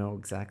 I don't know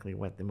exactly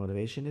what the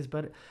motivation is.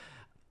 But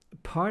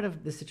part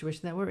of the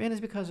situation that we're in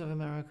is because of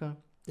America.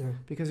 Yeah.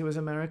 Because it was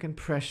American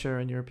pressure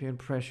and European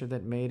pressure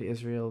that made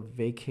Israel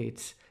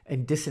vacate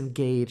and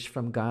disengage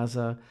from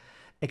Gaza,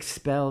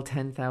 expel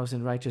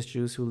 10,000 righteous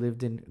Jews who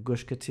lived in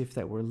Gush Katif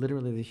that were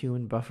literally the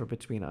human buffer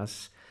between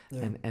us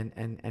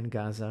and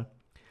Gaza.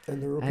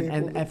 And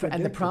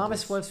the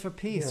promise was for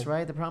peace,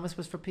 right? The promise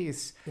was for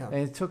peace. Yeah. And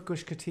it took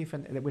Gush Katif,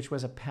 which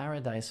was a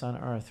paradise on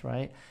earth,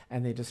 right?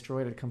 And they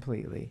destroyed it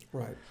completely.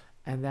 Right.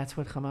 And that's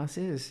what Hamas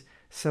is.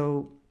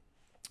 So,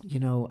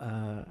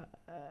 and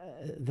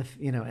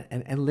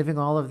living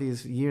all of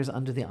these years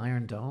under the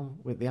Iron Dome,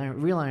 with the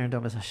real Iron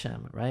Dome is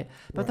Hashem, right?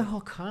 But the whole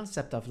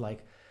concept of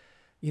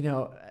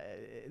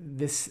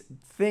this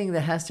thing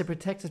that has to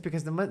protect us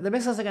because the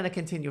missiles are going to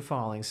continue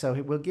falling. So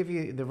we'll give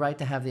you the right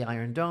to have the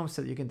Iron Dome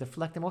so that you can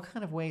deflect them. What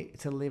kind of way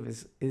to live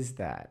is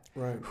that?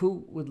 Right.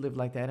 Who would live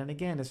like that? And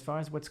again, as far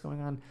as what's going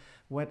on,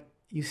 what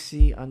you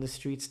see on the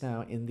streets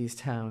now in these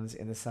towns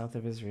in the south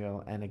of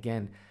Israel, and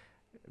again,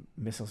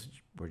 missiles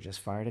were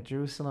just fired at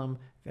Jerusalem.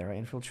 There are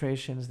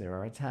infiltrations. There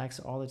are attacks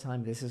all the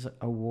time. This is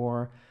a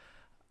war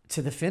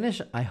to the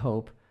finish, I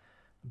hope.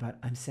 But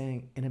I'm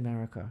saying in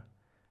America,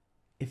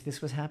 if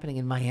this was happening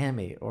in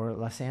Miami or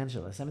Los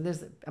Angeles,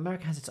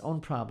 America has its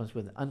own problems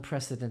with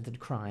unprecedented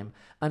crime,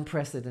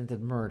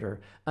 unprecedented murder,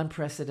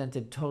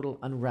 unprecedented total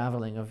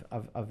unraveling of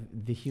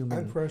the human...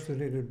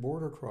 Unprecedented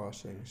border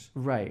crossings.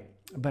 Right.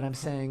 But I'm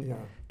saying,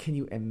 can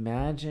you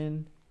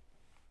imagine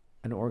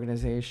an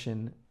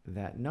organization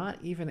that not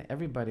even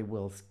everybody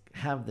will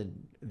have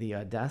the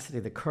audacity,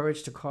 the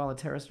courage to call a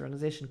terrorist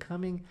organization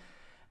coming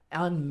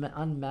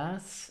en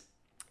masse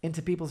into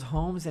people's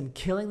homes and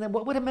killing them?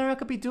 What would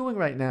America be doing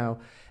right now?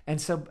 And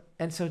so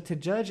to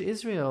judge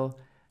Israel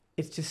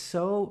it's just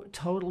so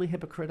totally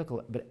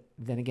hypocritical. But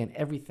then again,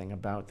 everything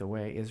about the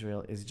way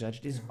Israel is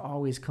judged is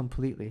always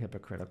completely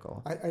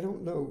hypocritical. I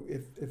don't know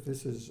if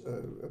this is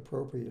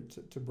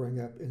appropriate to bring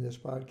up in this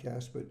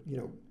podcast, but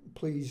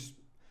please,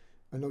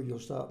 I know you'll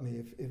stop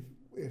me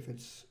if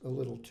it's a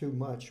little too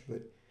much.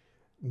 But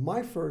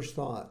my first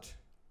thought,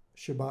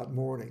 Shabbat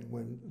morning,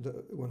 when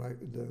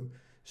the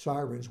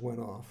sirens went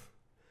off,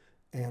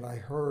 and I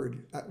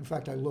heard. In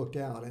fact, I looked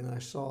out and I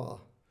saw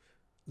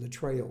the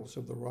trails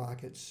of the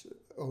rockets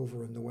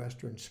over in the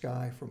western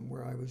sky from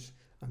where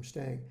I'm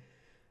staying,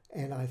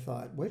 and I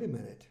thought, wait a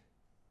minute,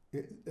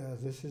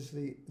 this is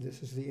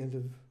the end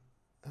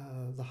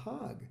of the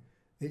Hag.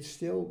 It's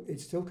still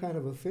kind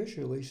of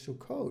officially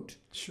Sukkot.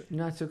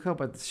 Not Sukkot,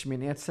 but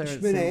Shmini Atzeret.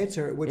 Shmini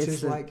Atzeret, which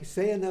is like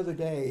say another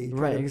day.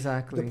 Right,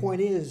 exactly. The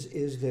point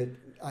is that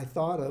I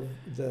thought of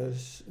the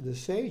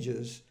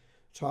sages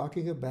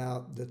talking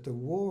about that the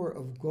war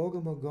of Gog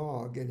and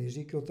Magog in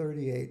Ezekiel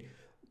 38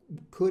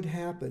 could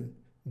happen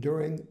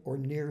during or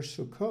near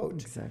Sukkot.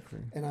 Exactly.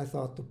 And I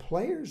thought the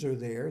players are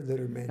there that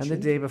are mentioned. And the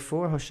day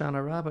before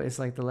Hoshana Rabbah is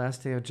like the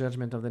last day of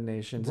judgment of the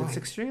nations. Right. It's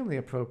extremely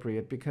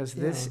appropriate because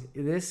this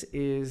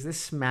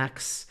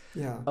smacks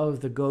of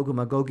the Gog and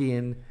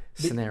Magogian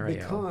scenario.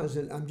 Because,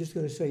 and I'm just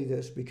going to say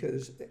this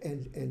because,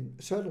 and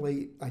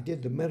suddenly I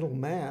did the mental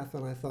math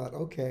and I thought,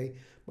 okay,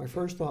 my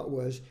first thought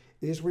was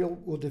Israel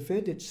will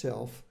defend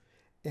itself,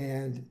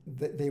 and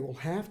they will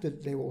have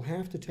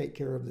to take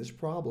care of this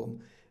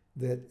problem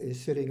that is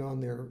sitting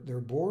on their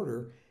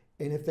border.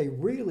 And if they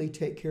really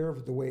take care of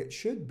it the way it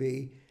should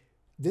be,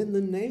 then the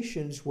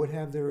nations would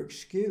have their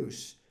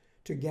excuse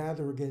to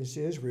gather against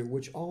Israel,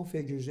 which all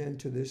figures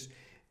into this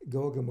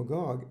Gog and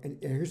Magog. And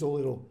here's a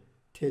little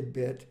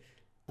tidbit,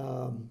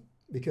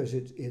 because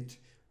it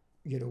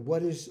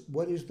what is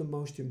the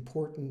most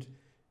important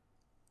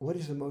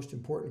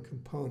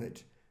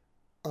component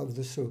of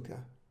the sukkah?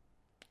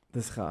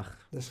 The schach.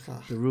 The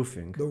schach. The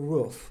roofing. The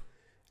roof.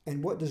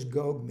 And what does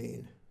Gog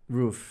mean?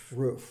 Roof.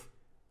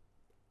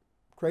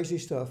 Crazy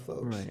stuff,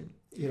 folks. Right.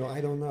 I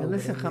don't know. And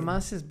listen,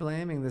 Hamas is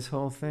blaming this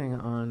whole thing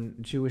on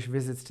Jewish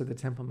visits to the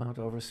Temple Mount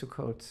over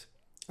Sukkot.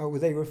 Oh,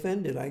 they were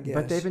offended, I guess.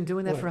 But they've been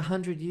doing that for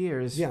 100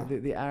 years. Yeah.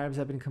 The Arabs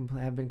have been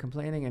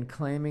complaining and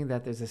claiming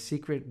that there's a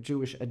secret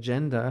Jewish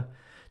agenda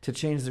to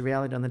change the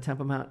reality on the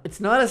Temple Mount. It's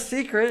not a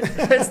secret.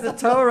 It's the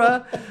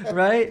Torah,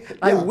 right? Yeah.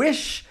 I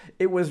wish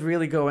it was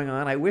really going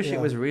on. I wish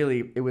it was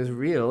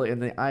real in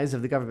the eyes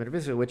of the government of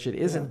Israel, which it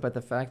isn't. Yeah. But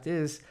the fact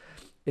is,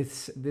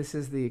 this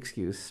is the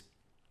excuse.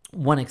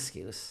 One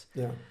excuse.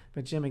 Yeah.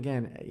 But Jim,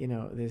 again,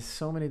 there's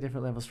so many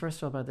different levels. First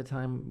of all, by the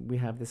time we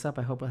have this up,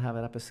 I hope we'll have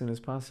it up as soon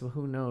as possible.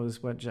 Who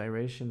knows what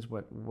gyrations,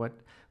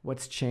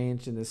 what's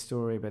changed in this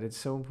story? But it's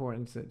so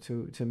important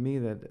to me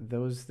that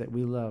those that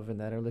we love and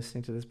that are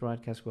listening to this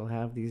broadcast will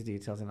have these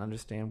details and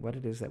understand what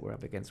it is that we're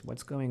up against,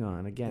 what's going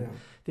on. Again,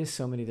 there's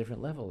so many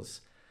different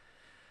levels.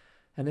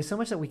 And there's so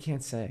much that we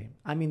can't say.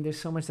 I mean, there's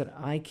so much that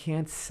I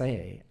can't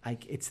say.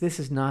 This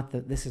is not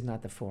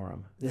the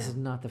forum. This is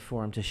not the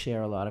forum to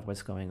share a lot of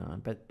what's going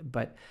on.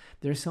 But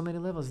there's so many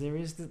levels. There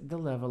is the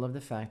level of the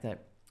fact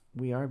that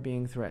we are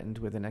being threatened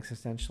with an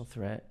existential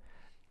threat,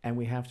 and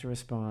we have to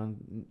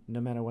respond no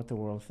matter what the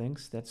world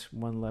thinks. That's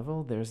one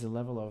level. There's the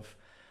level of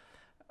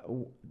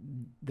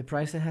the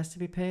price that has to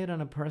be paid on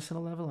a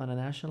personal level, on a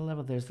national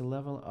level. There's the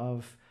level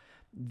of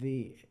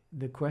the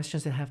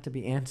questions that have to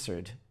be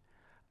answered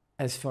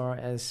as far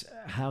as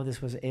how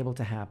this was able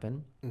to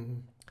happen.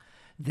 Mm-hmm.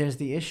 There's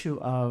the issue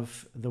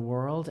of the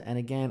world. And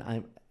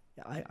again,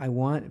 I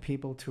want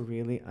people to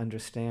really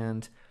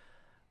understand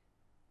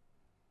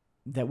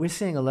that we're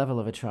seeing a level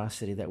of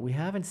atrocity that we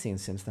haven't seen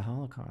since the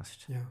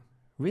Holocaust. Yeah.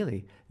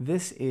 Really.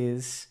 This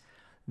is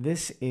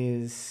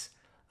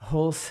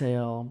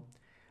wholesale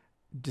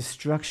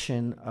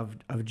destruction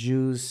of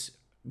Jews,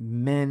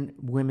 men,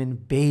 women,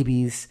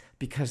 babies,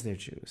 because they're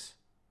Jews.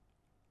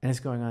 And it's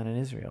going on in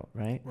Israel,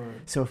 right?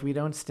 So if we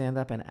don't stand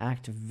up and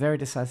act very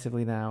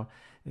decisively now,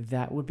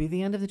 that would be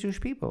the end of the Jewish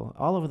people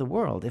all over the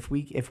world. If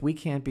we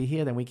can't be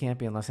here, then we can't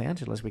be in Los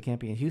Angeles, we can't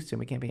be in Houston,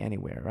 we can't be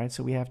anywhere, right?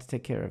 So we have to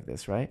take care of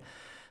this, right?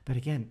 But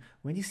again,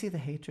 when you see the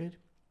hatred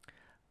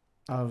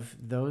of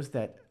those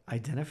that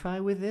identify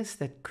with this,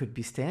 that could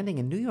be standing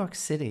in New York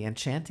City and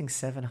chanting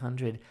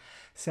 700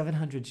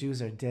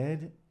 Jews are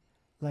dead,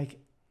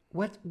 like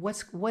what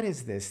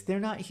is this?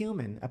 They're not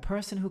human. A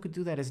person who could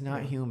do that is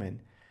not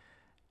human.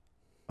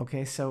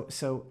 Okay, so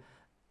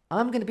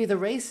I'm going to be the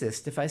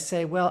racist if I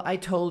say, well, I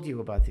told you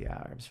about the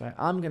Arabs, right?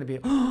 I'm going to be,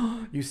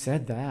 oh, you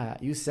said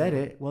that. You said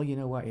it. Well, you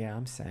know what? Yeah,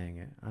 I'm saying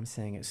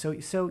it.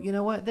 So you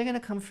know what? They're going to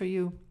come for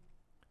you.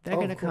 They're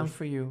going to come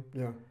for you.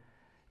 Yeah.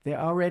 They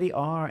already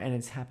are, and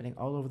it's happening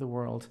all over the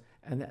world.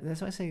 And that's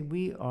why I say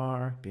we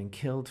are being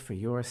killed for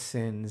your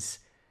sins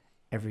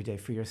every day,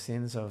 for your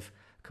sins of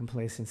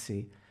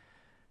complacency,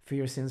 for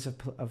your sins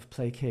of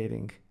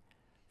placating,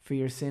 for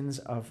your sins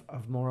of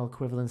moral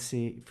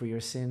equivalency, for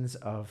your sins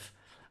of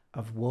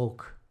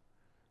woke,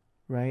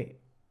 right?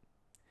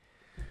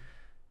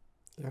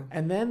 Yeah.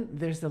 And then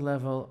there's the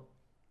level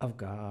of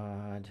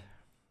God.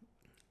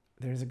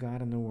 There's a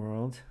God in the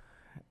world,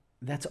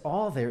 that's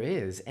all there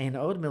is. Ein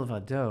od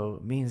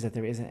milvado means that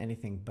there isn't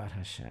anything but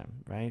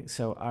Hashem, right?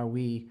 So are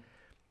we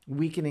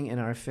weakening in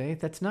our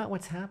faith? That's not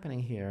what's happening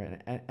here.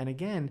 And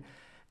again,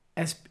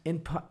 as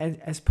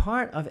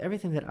part of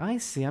everything that I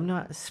see, I'm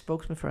not a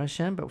spokesman for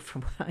Hashem, but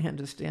from what I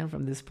understand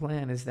from this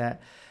plan is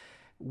that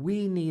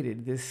we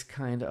needed this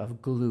kind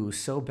of glue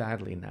so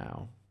badly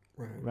now,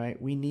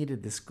 right? We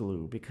needed this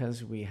glue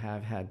because we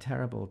have had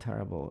terrible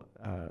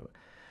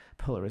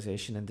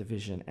polarization and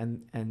division,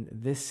 and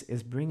this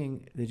is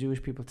bringing the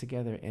Jewish people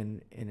together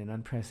in an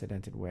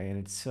unprecedented way, and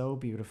it's so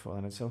beautiful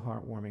and it's so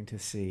heartwarming to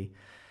see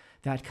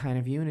that kind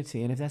of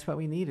unity. And if that's what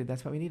we needed,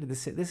 that's what we needed.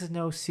 This is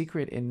no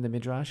secret in the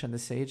Midrash and the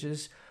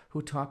sages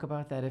who talk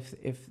about that.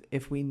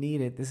 If we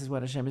need it, this is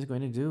what Hashem is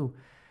going to do.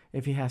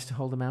 If he has to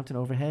hold a mountain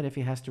overhead, if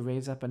he has to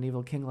raise up an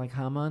evil king like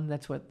Haman,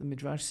 that's what the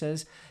Midrash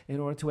says,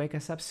 in order to wake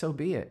us up, so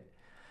be it.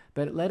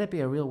 But let it be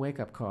a real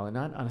wake-up call and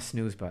not on a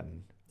snooze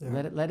button.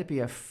 Yeah. Let it be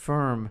a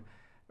firm,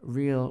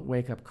 real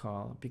wake-up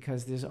call,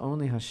 because there's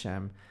only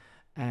Hashem.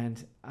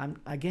 And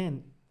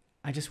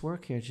I just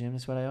work here, Jim.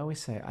 That's what I always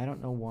say. I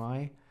don't know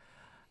why.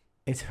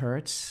 It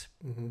hurts.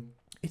 Mm-hmm.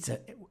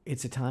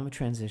 It's a time of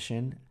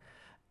transition.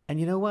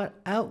 And you know what?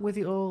 Out with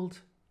the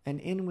old and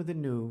in with the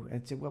new.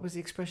 What was the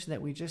expression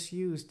that we just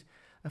used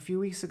a few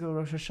weeks ago,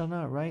 Rosh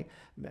Hashanah, right?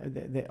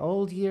 The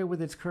old year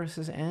with its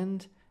curses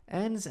ends,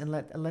 and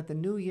let the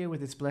new year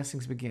with its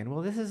blessings begin.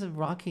 Well, this is a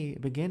rocky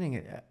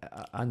beginning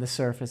on the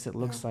surface, it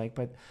looks like,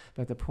 but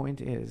the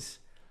point is,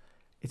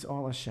 it's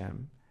all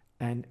Hashem.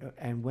 And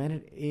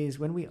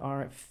when we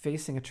are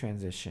facing a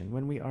transition,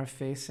 when we are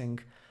facing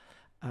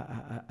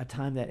a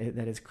time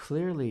that is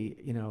clearly,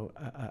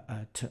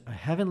 a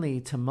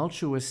heavenly,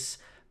 tumultuous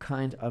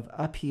kind of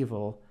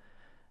upheaval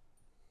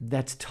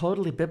that's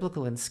totally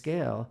biblical in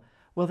scale,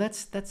 well,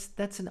 that's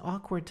an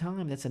awkward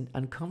time. That's an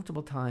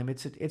uncomfortable time.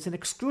 It's an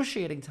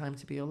excruciating time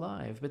to be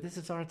alive. But this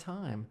is our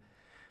time.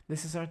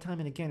 This is our time.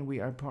 And again, we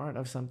are part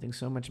of something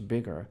so much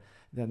bigger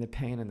than the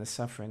pain and the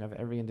suffering of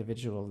every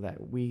individual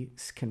that we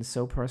can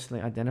so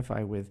personally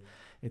identify with.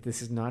 If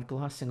this is not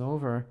glossing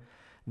over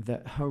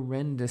the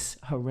horrendous,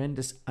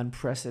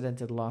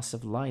 unprecedented loss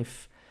of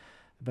life,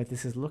 but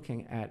this is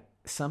looking at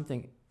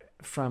something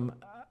from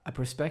a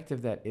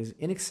perspective that is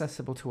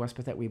inaccessible to us,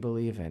 but that we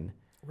believe in.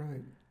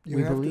 Right.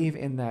 We believe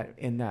in that.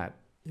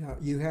 Yeah,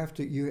 you have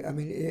to.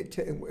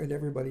 And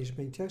everybody's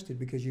being tested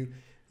because you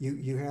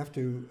have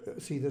to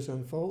see this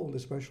unfold.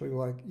 Especially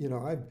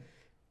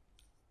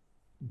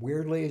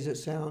weirdly as it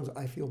sounds,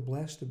 I feel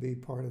blessed to be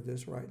part of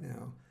this right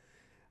now.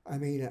 I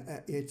mean,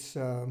 it's.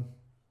 I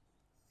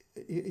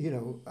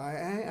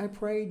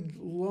prayed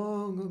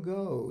long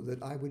ago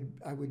that I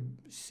would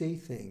see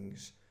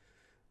things,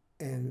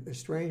 and as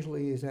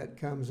strangely as that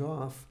comes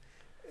off,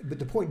 but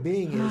the point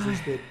being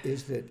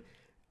is that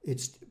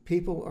it's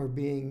people are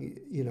being,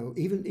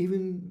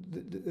 even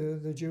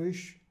the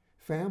Jewish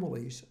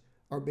families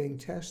are being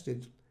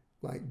tested.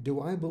 Like, do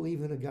I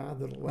believe in a God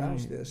that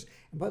allows this?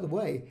 And by the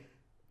way,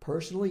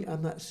 personally,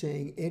 I'm not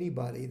seeing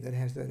anybody that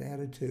has that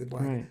attitude.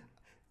 Like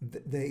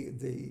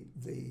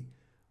the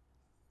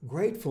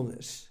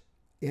gratefulness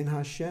in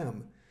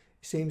Hashem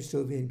seems to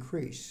have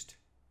increased.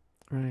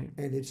 Right.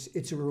 And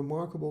it's a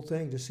remarkable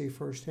thing to see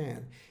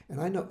firsthand. And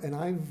I know, and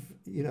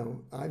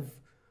I've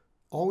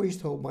always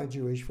told my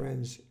Jewish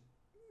friends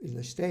in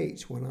the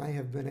States, when I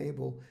have been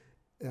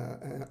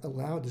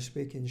allowed to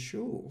speak in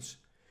shuls,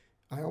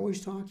 I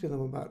always talk to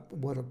them about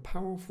what a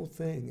powerful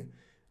thing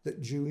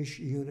that Jewish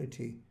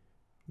unity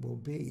will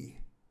be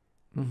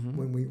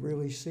when we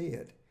really see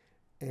it.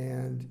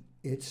 And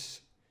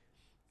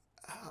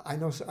I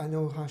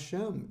know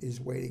Hashem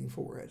is waiting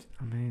for it.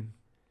 Amen.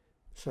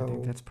 So I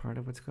think that's part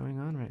of what's going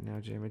on right now,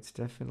 Jim. It's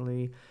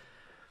definitely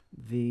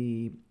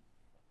the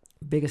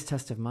biggest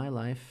test of my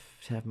life,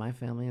 to have my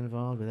family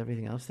involved with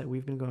everything else that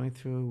we've been going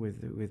through,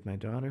 with my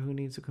daughter who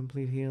needs a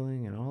complete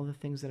healing and all the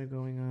things that are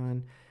going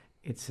on.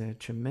 It's a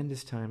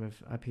tremendous time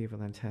of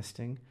upheaval and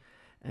testing,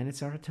 and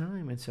it's our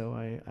time, and so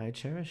I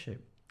cherish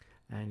it.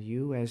 And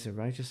you, as a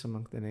righteous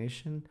among the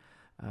nation,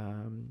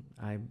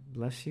 I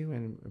bless you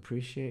and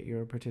appreciate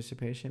your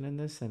participation in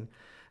this. And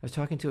I was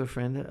talking to a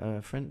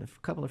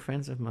couple of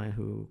friends of mine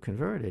who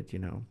converted,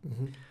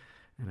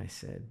 and I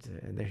said,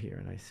 and they're here,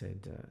 and I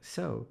said,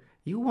 so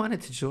you wanted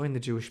to join the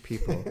Jewish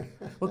people.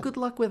 Well, good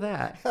luck with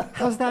that.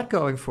 How's that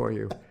going for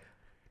you?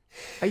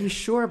 Are you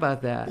sure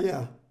about that?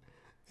 Yeah.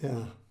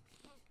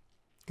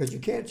 Because you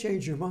can't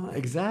change your mind.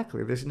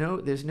 Exactly. There's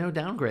no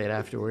downgrade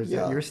afterwards.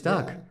 Yeah, you're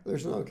stuck. Yeah.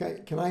 There's no,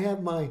 okay, can I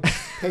have my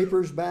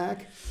papers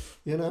back?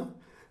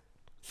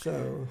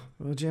 So,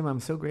 well, Jim, I'm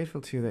so grateful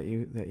to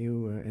you that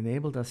you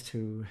enabled us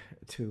to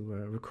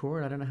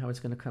record. I don't know how it's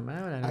going to come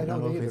out. I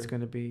don't know if it's going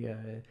to be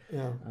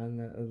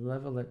on a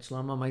level that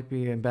Shlomo might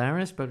be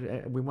embarrassed,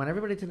 but we want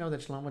everybody to know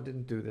that Shlomo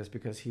didn't do this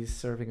because he's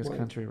serving his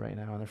country right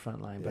now on the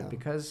front line. But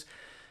because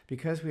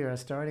we are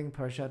starting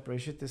Parshat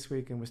Bereshit this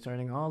week, and we're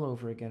starting all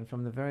over again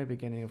from the very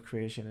beginning of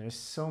creation, there's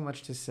so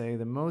much to say.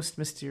 The most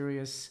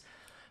mysterious,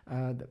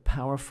 the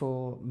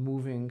powerful,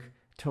 moving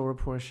Torah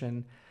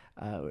portion,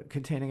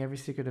 containing every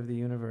secret of the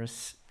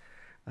universe,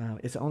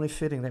 it's only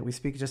fitting that we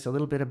speak just a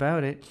little bit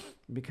about it,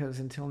 because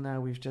until now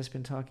we've just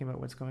been talking about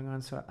what's going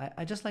on. So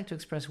I just like to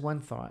express one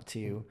thought to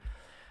you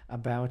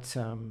about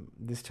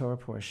this Torah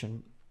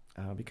portion,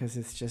 because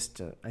it's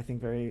just, I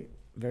think, very,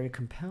 very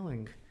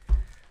compelling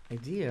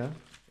idea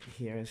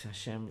here as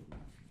Hashem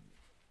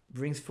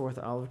brings forth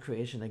all of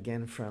creation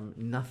again from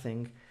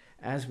nothing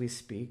as we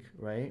speak,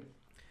 right?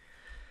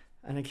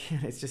 And again,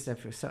 it's just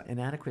so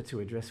inadequate to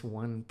address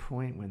one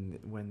point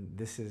when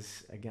this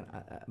is, again,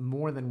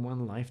 more than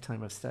one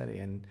lifetime of study,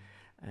 and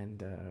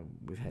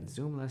we've had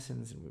Zoom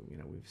lessons, and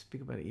we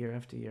speak about it year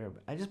after year.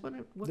 But I just wonder,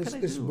 what can I do?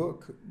 This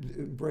book,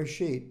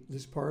 Breshit,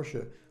 this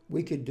parsha,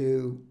 we could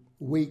do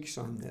weeks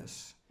on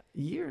this.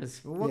 Years.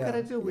 Well, what can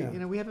I do?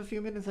 We have a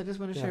few minutes. I just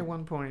want to share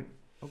one point.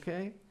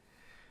 Okay.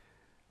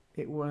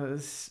 It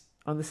was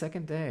on the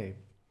second day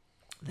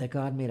that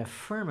God made a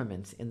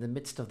firmament in the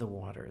midst of the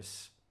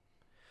waters.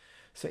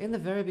 So in the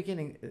very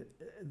beginning,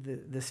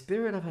 the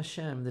Spirit of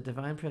Hashem, the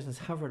divine presence,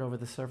 hovered over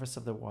the surface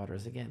of the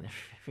waters. Again,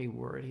 every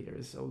word here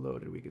is so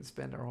loaded. We could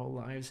spend our whole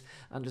lives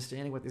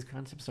understanding what these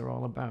concepts are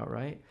all about,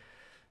 right?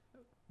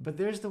 But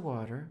there's the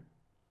water.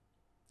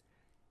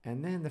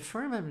 And then the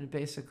firmament,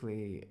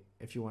 basically,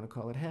 if you want to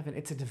call it heaven,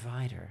 it's a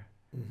divider.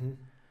 Mm-hmm.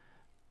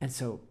 And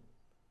so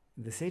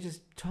the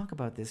sages talk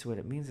about this. What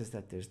it means is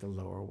that there's the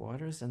lower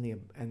waters and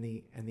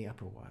the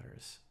upper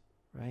waters,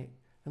 right?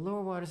 The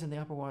lower waters and the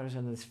upper waters,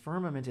 and this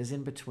firmament is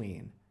in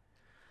between.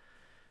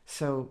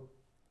 So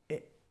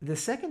the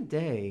second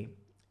day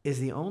is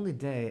the only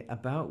day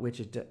about which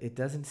it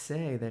doesn't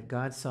say that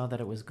God saw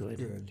that it was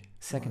good.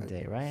 Second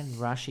day, right? And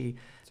Rashi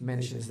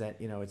mentions that,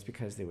 it's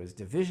because there was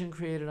division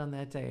created on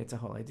that day. It's a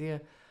whole idea.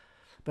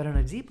 But on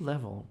a deep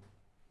level,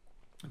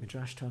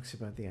 Midrash talks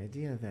about the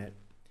idea that,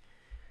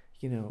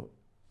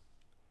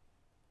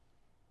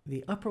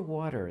 the upper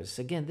waters,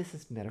 again, this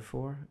is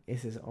metaphor.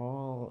 This is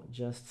all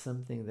just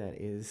something that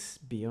is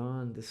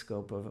beyond the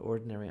scope of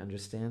ordinary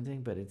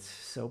understanding, but it's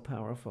so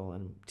powerful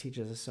and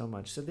teaches us so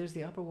much. So there's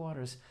the upper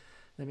waters.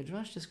 The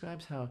Midrash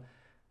describes how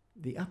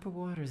the upper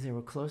waters, they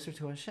were closer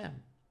to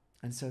Hashem,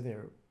 and so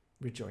they're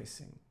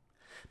rejoicing.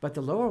 But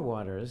the lower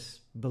waters,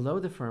 below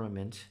the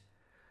firmament,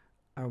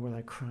 were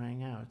like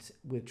crying out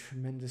with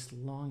tremendous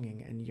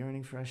longing and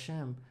yearning for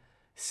Hashem,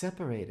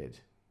 separated.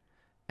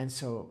 And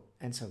so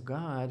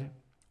God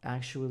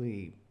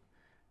actually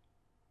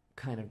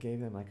kind of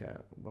gave them like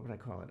a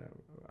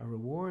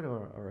reward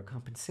or a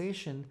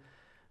compensation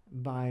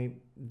by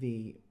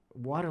the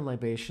water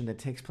libation that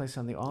takes place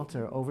on the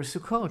altar over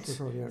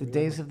Sukkot, the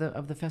days of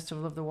the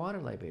festival of the water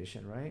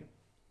libation, right?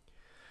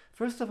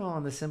 First of all,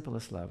 on the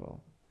simplest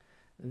level,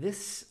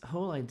 this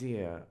whole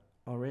idea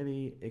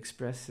already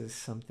expresses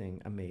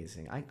something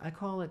amazing. I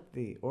call it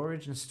the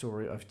origin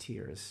story of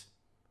tears.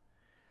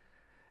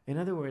 In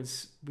other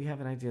words, we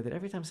have an idea that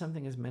every time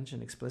something is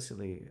mentioned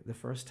explicitly the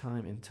first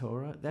time in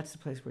Torah, that's the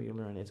place where you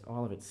learn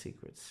all of its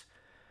secrets.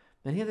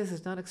 And here this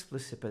is not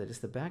explicit, but it is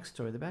the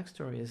backstory. The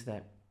backstory is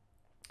that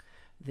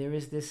there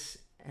is this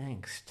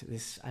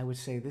angst, I would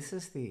say this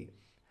is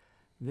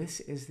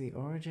the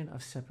origin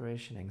of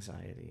separation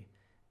anxiety.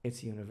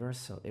 It's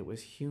universal. It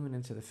was hewn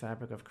into the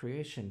fabric of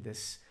creation,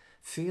 this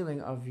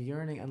feeling of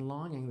yearning and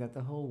longing that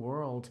the whole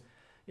world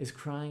is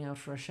crying out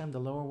for Hashem. The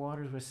lower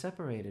waters were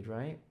separated,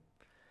 right?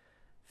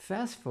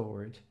 Fast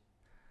forward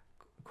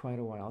quite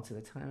a while to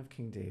the time of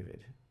King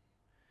David.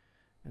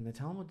 And the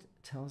Talmud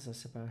tells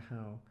us about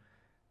how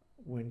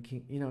when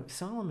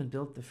Solomon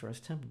built the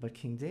first temple, but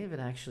King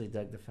David actually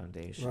dug the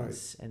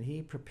foundations, and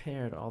he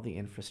prepared all the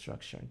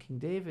infrastructure. And King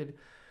David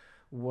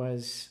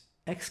was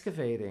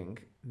excavating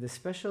the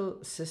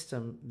special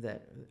system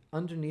that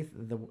underneath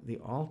the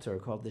altar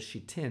called the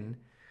Shittin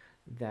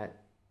that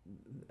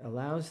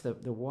allows the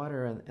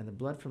water and the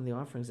blood from the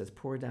offerings that's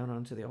poured down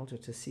onto the altar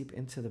to seep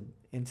into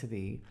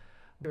the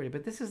area.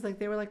 But this is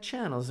they were like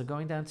channels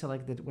going down to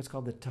what's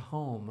called the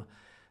Tehom.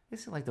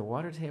 This is like the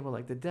water table,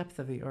 like the depth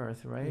of the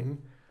earth, right?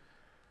 Mm-hmm.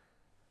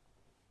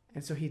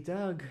 And so he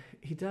dug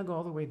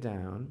all the way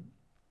down,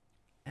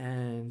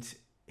 and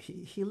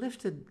he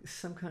lifted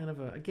some kind of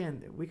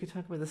again, we could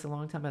talk about this a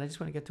long time, but I just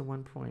want to get to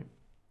one point.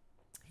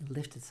 He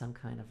lifted some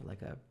kind of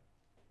like a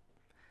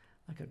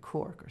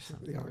cork or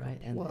something, right?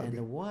 And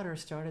the water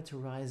started to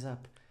rise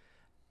up,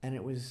 and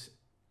it was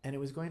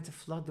going to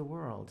flood the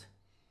world.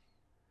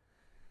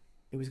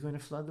 It was going to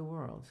flood the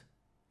world.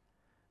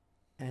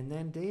 And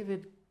then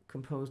David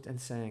composed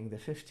and sang the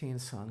 15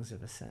 songs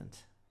of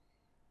ascent.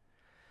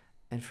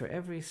 And for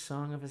every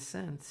song of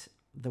ascent,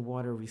 the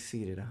water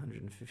receded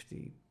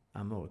 150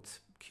 amot,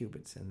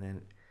 cubits, and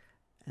then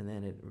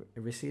it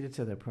receded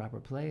to the proper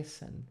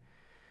place. And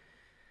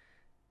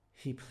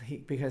he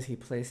because he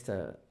placed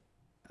a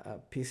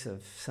piece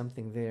of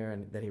something there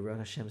and that he wrote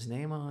Hashem's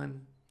name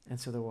on, and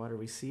so the water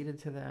receded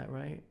to that,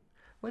 right?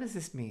 What does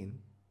this mean?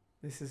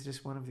 This is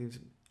just one of these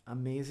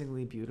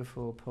amazingly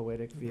beautiful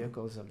poetic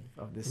vehicles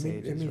of the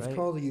sages, right? It's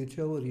called the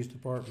utilities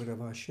department of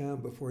Hashem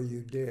before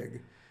you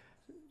dig.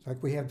 It's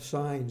like we have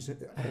signs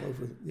all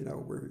over,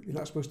 where you're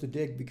not supposed to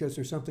dig because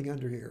there's something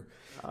under here.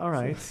 All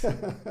right.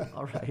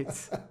 All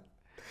right.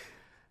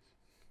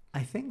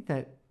 I think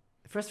that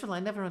First of all, I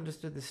never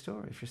understood this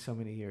story for so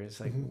many years.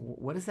 Like,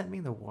 what does that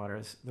mean? The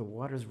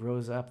waters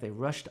rose up. They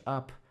rushed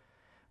up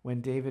when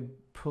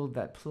David pulled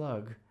that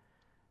plug,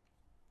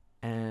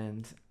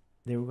 and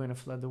they were going to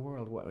flood the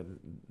world.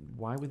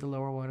 Why would the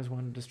lower waters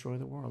want to destroy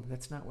the world?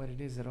 That's not what it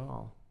is at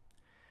all.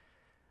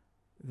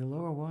 The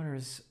lower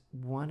waters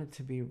wanted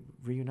to be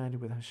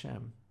reunited with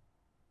Hashem.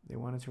 They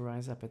wanted to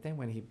rise up. But then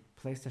when he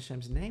placed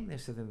Hashem's name there,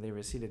 so then they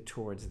receded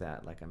towards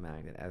that like a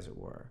magnet, as it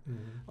were.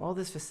 All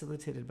this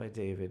facilitated by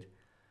David,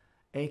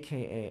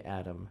 a.k.a.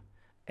 Adam,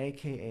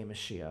 a.k.a.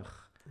 Mashiach,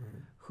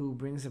 who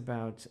brings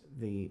about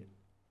the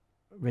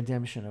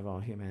redemption of all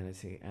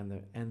humanity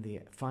and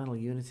the final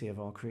unity of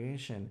all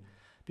creation,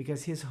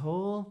 because his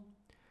whole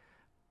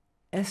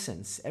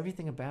essence,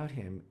 everything about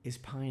him, is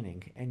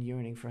pining and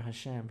yearning for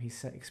Hashem. He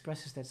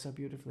expresses that so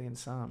beautifully in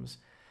Psalms.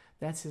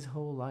 That's his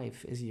whole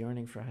life, is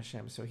yearning for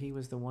Hashem. So he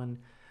was the one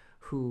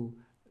who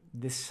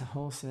this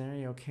whole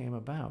scenario came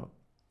about.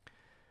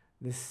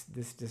 This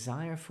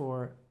desire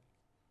for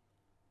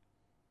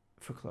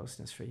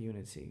closeness, for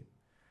unity,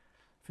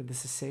 for the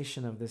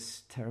cessation of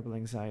this terrible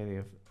anxiety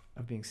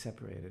of being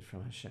separated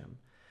from Hashem.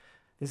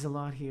 There's a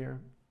lot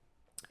here.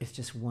 It's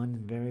just one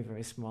very,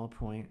 very small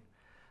point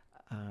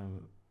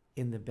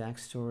in the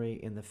backstory,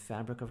 in the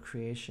fabric of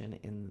creation,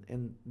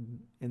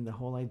 in the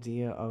whole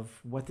idea of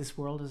what this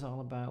world is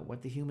all about,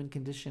 what the human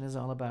condition is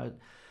all about,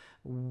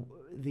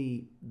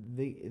 the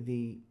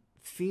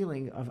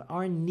feeling of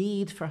our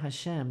need for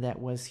Hashem that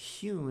was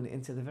hewn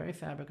into the very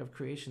fabric of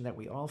creation, that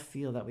we all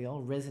feel, that we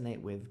all resonate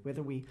with,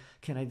 whether we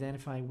can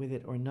identify with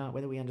it or not,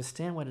 whether we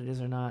understand what it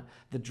is or not,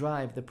 the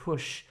drive, the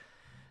push,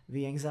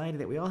 the anxiety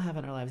that we all have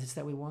in our lives. It's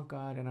that we want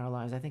God in our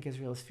lives. I think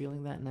Israel is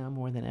feeling that now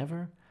more than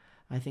ever.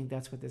 I think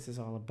that's what this is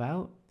all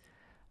about.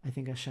 I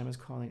think Hashem is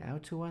calling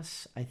out to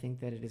us. I think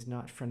that it is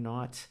not for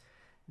naught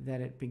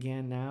that it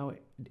began now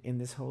in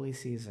this holy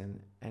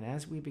season. And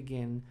as we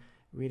begin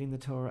reading the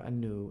Torah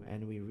anew,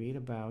 and we read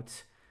about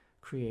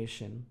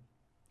creation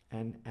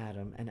and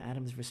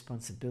Adam's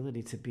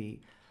responsibility to be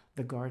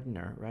the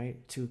gardener,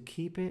 right? To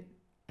keep it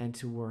and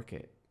to work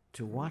it,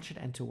 to watch it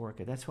and to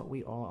work it. That's what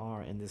we all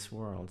are in this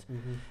world.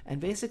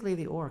 And basically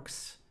the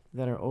orcs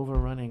that are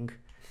overrunning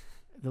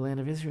the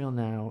land of Israel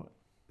now,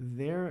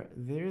 they're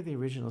the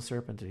original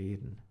serpent of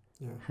Eden.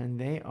 And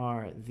they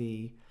are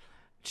the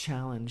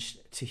challenge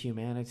to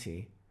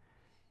humanity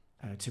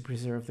to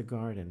preserve the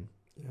garden.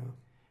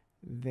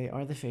 They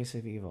are the face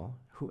of evil.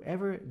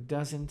 Whoever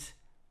doesn't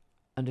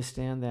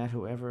understand that,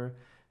 whoever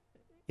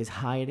is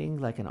hiding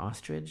like an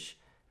ostrich,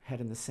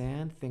 head in the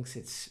sand, thinks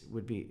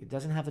it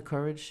doesn't have the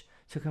courage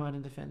to come out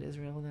and defend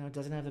Israel now,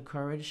 doesn't have the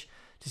courage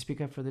to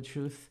speak up for the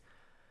truth,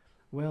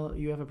 well,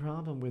 you have a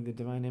problem with the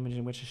divine image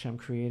in which Hashem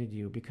created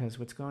you, because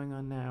what's going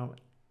on now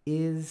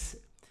is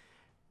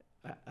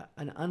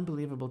an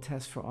unbelievable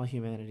test for all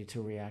humanity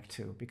to react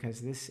to,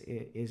 because this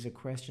is a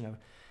question of,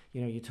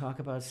 you talk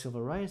about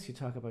civil rights, you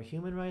talk about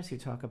human rights, you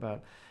talk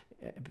about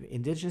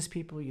indigenous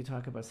people, you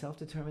talk about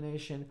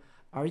self-determination.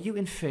 Are you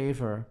in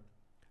favor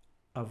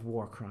of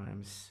war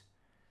crimes?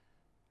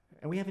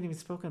 And we haven't even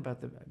spoken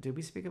about did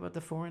we speak about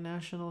the foreign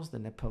nationals, the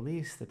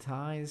Nepalese, the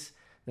Thais,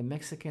 the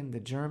Mexican, the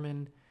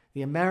German,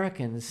 the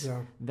Americans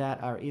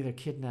that are either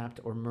kidnapped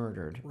or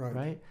murdered,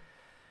 right?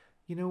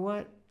 You know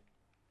what?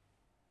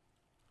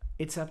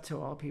 It's up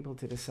to all people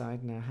to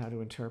decide now how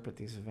to interpret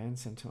these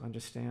events and to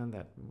understand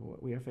that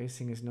what we are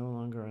facing is no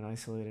longer an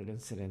isolated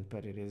incident,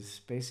 but it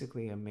is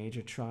basically a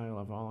major trial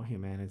of all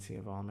humanity,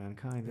 of all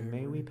mankind. And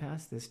may we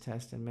pass this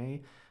test, and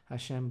may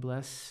Hashem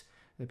bless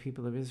the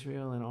people of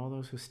Israel and all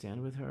those who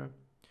stand with her.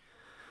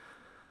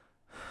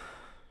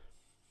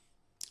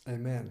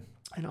 Amen.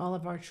 And all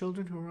of our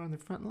children who are on the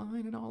front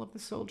line, and all of the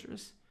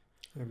soldiers.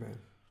 Amen.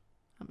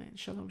 Amen.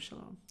 Shalom,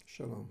 shalom.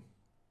 Shalom.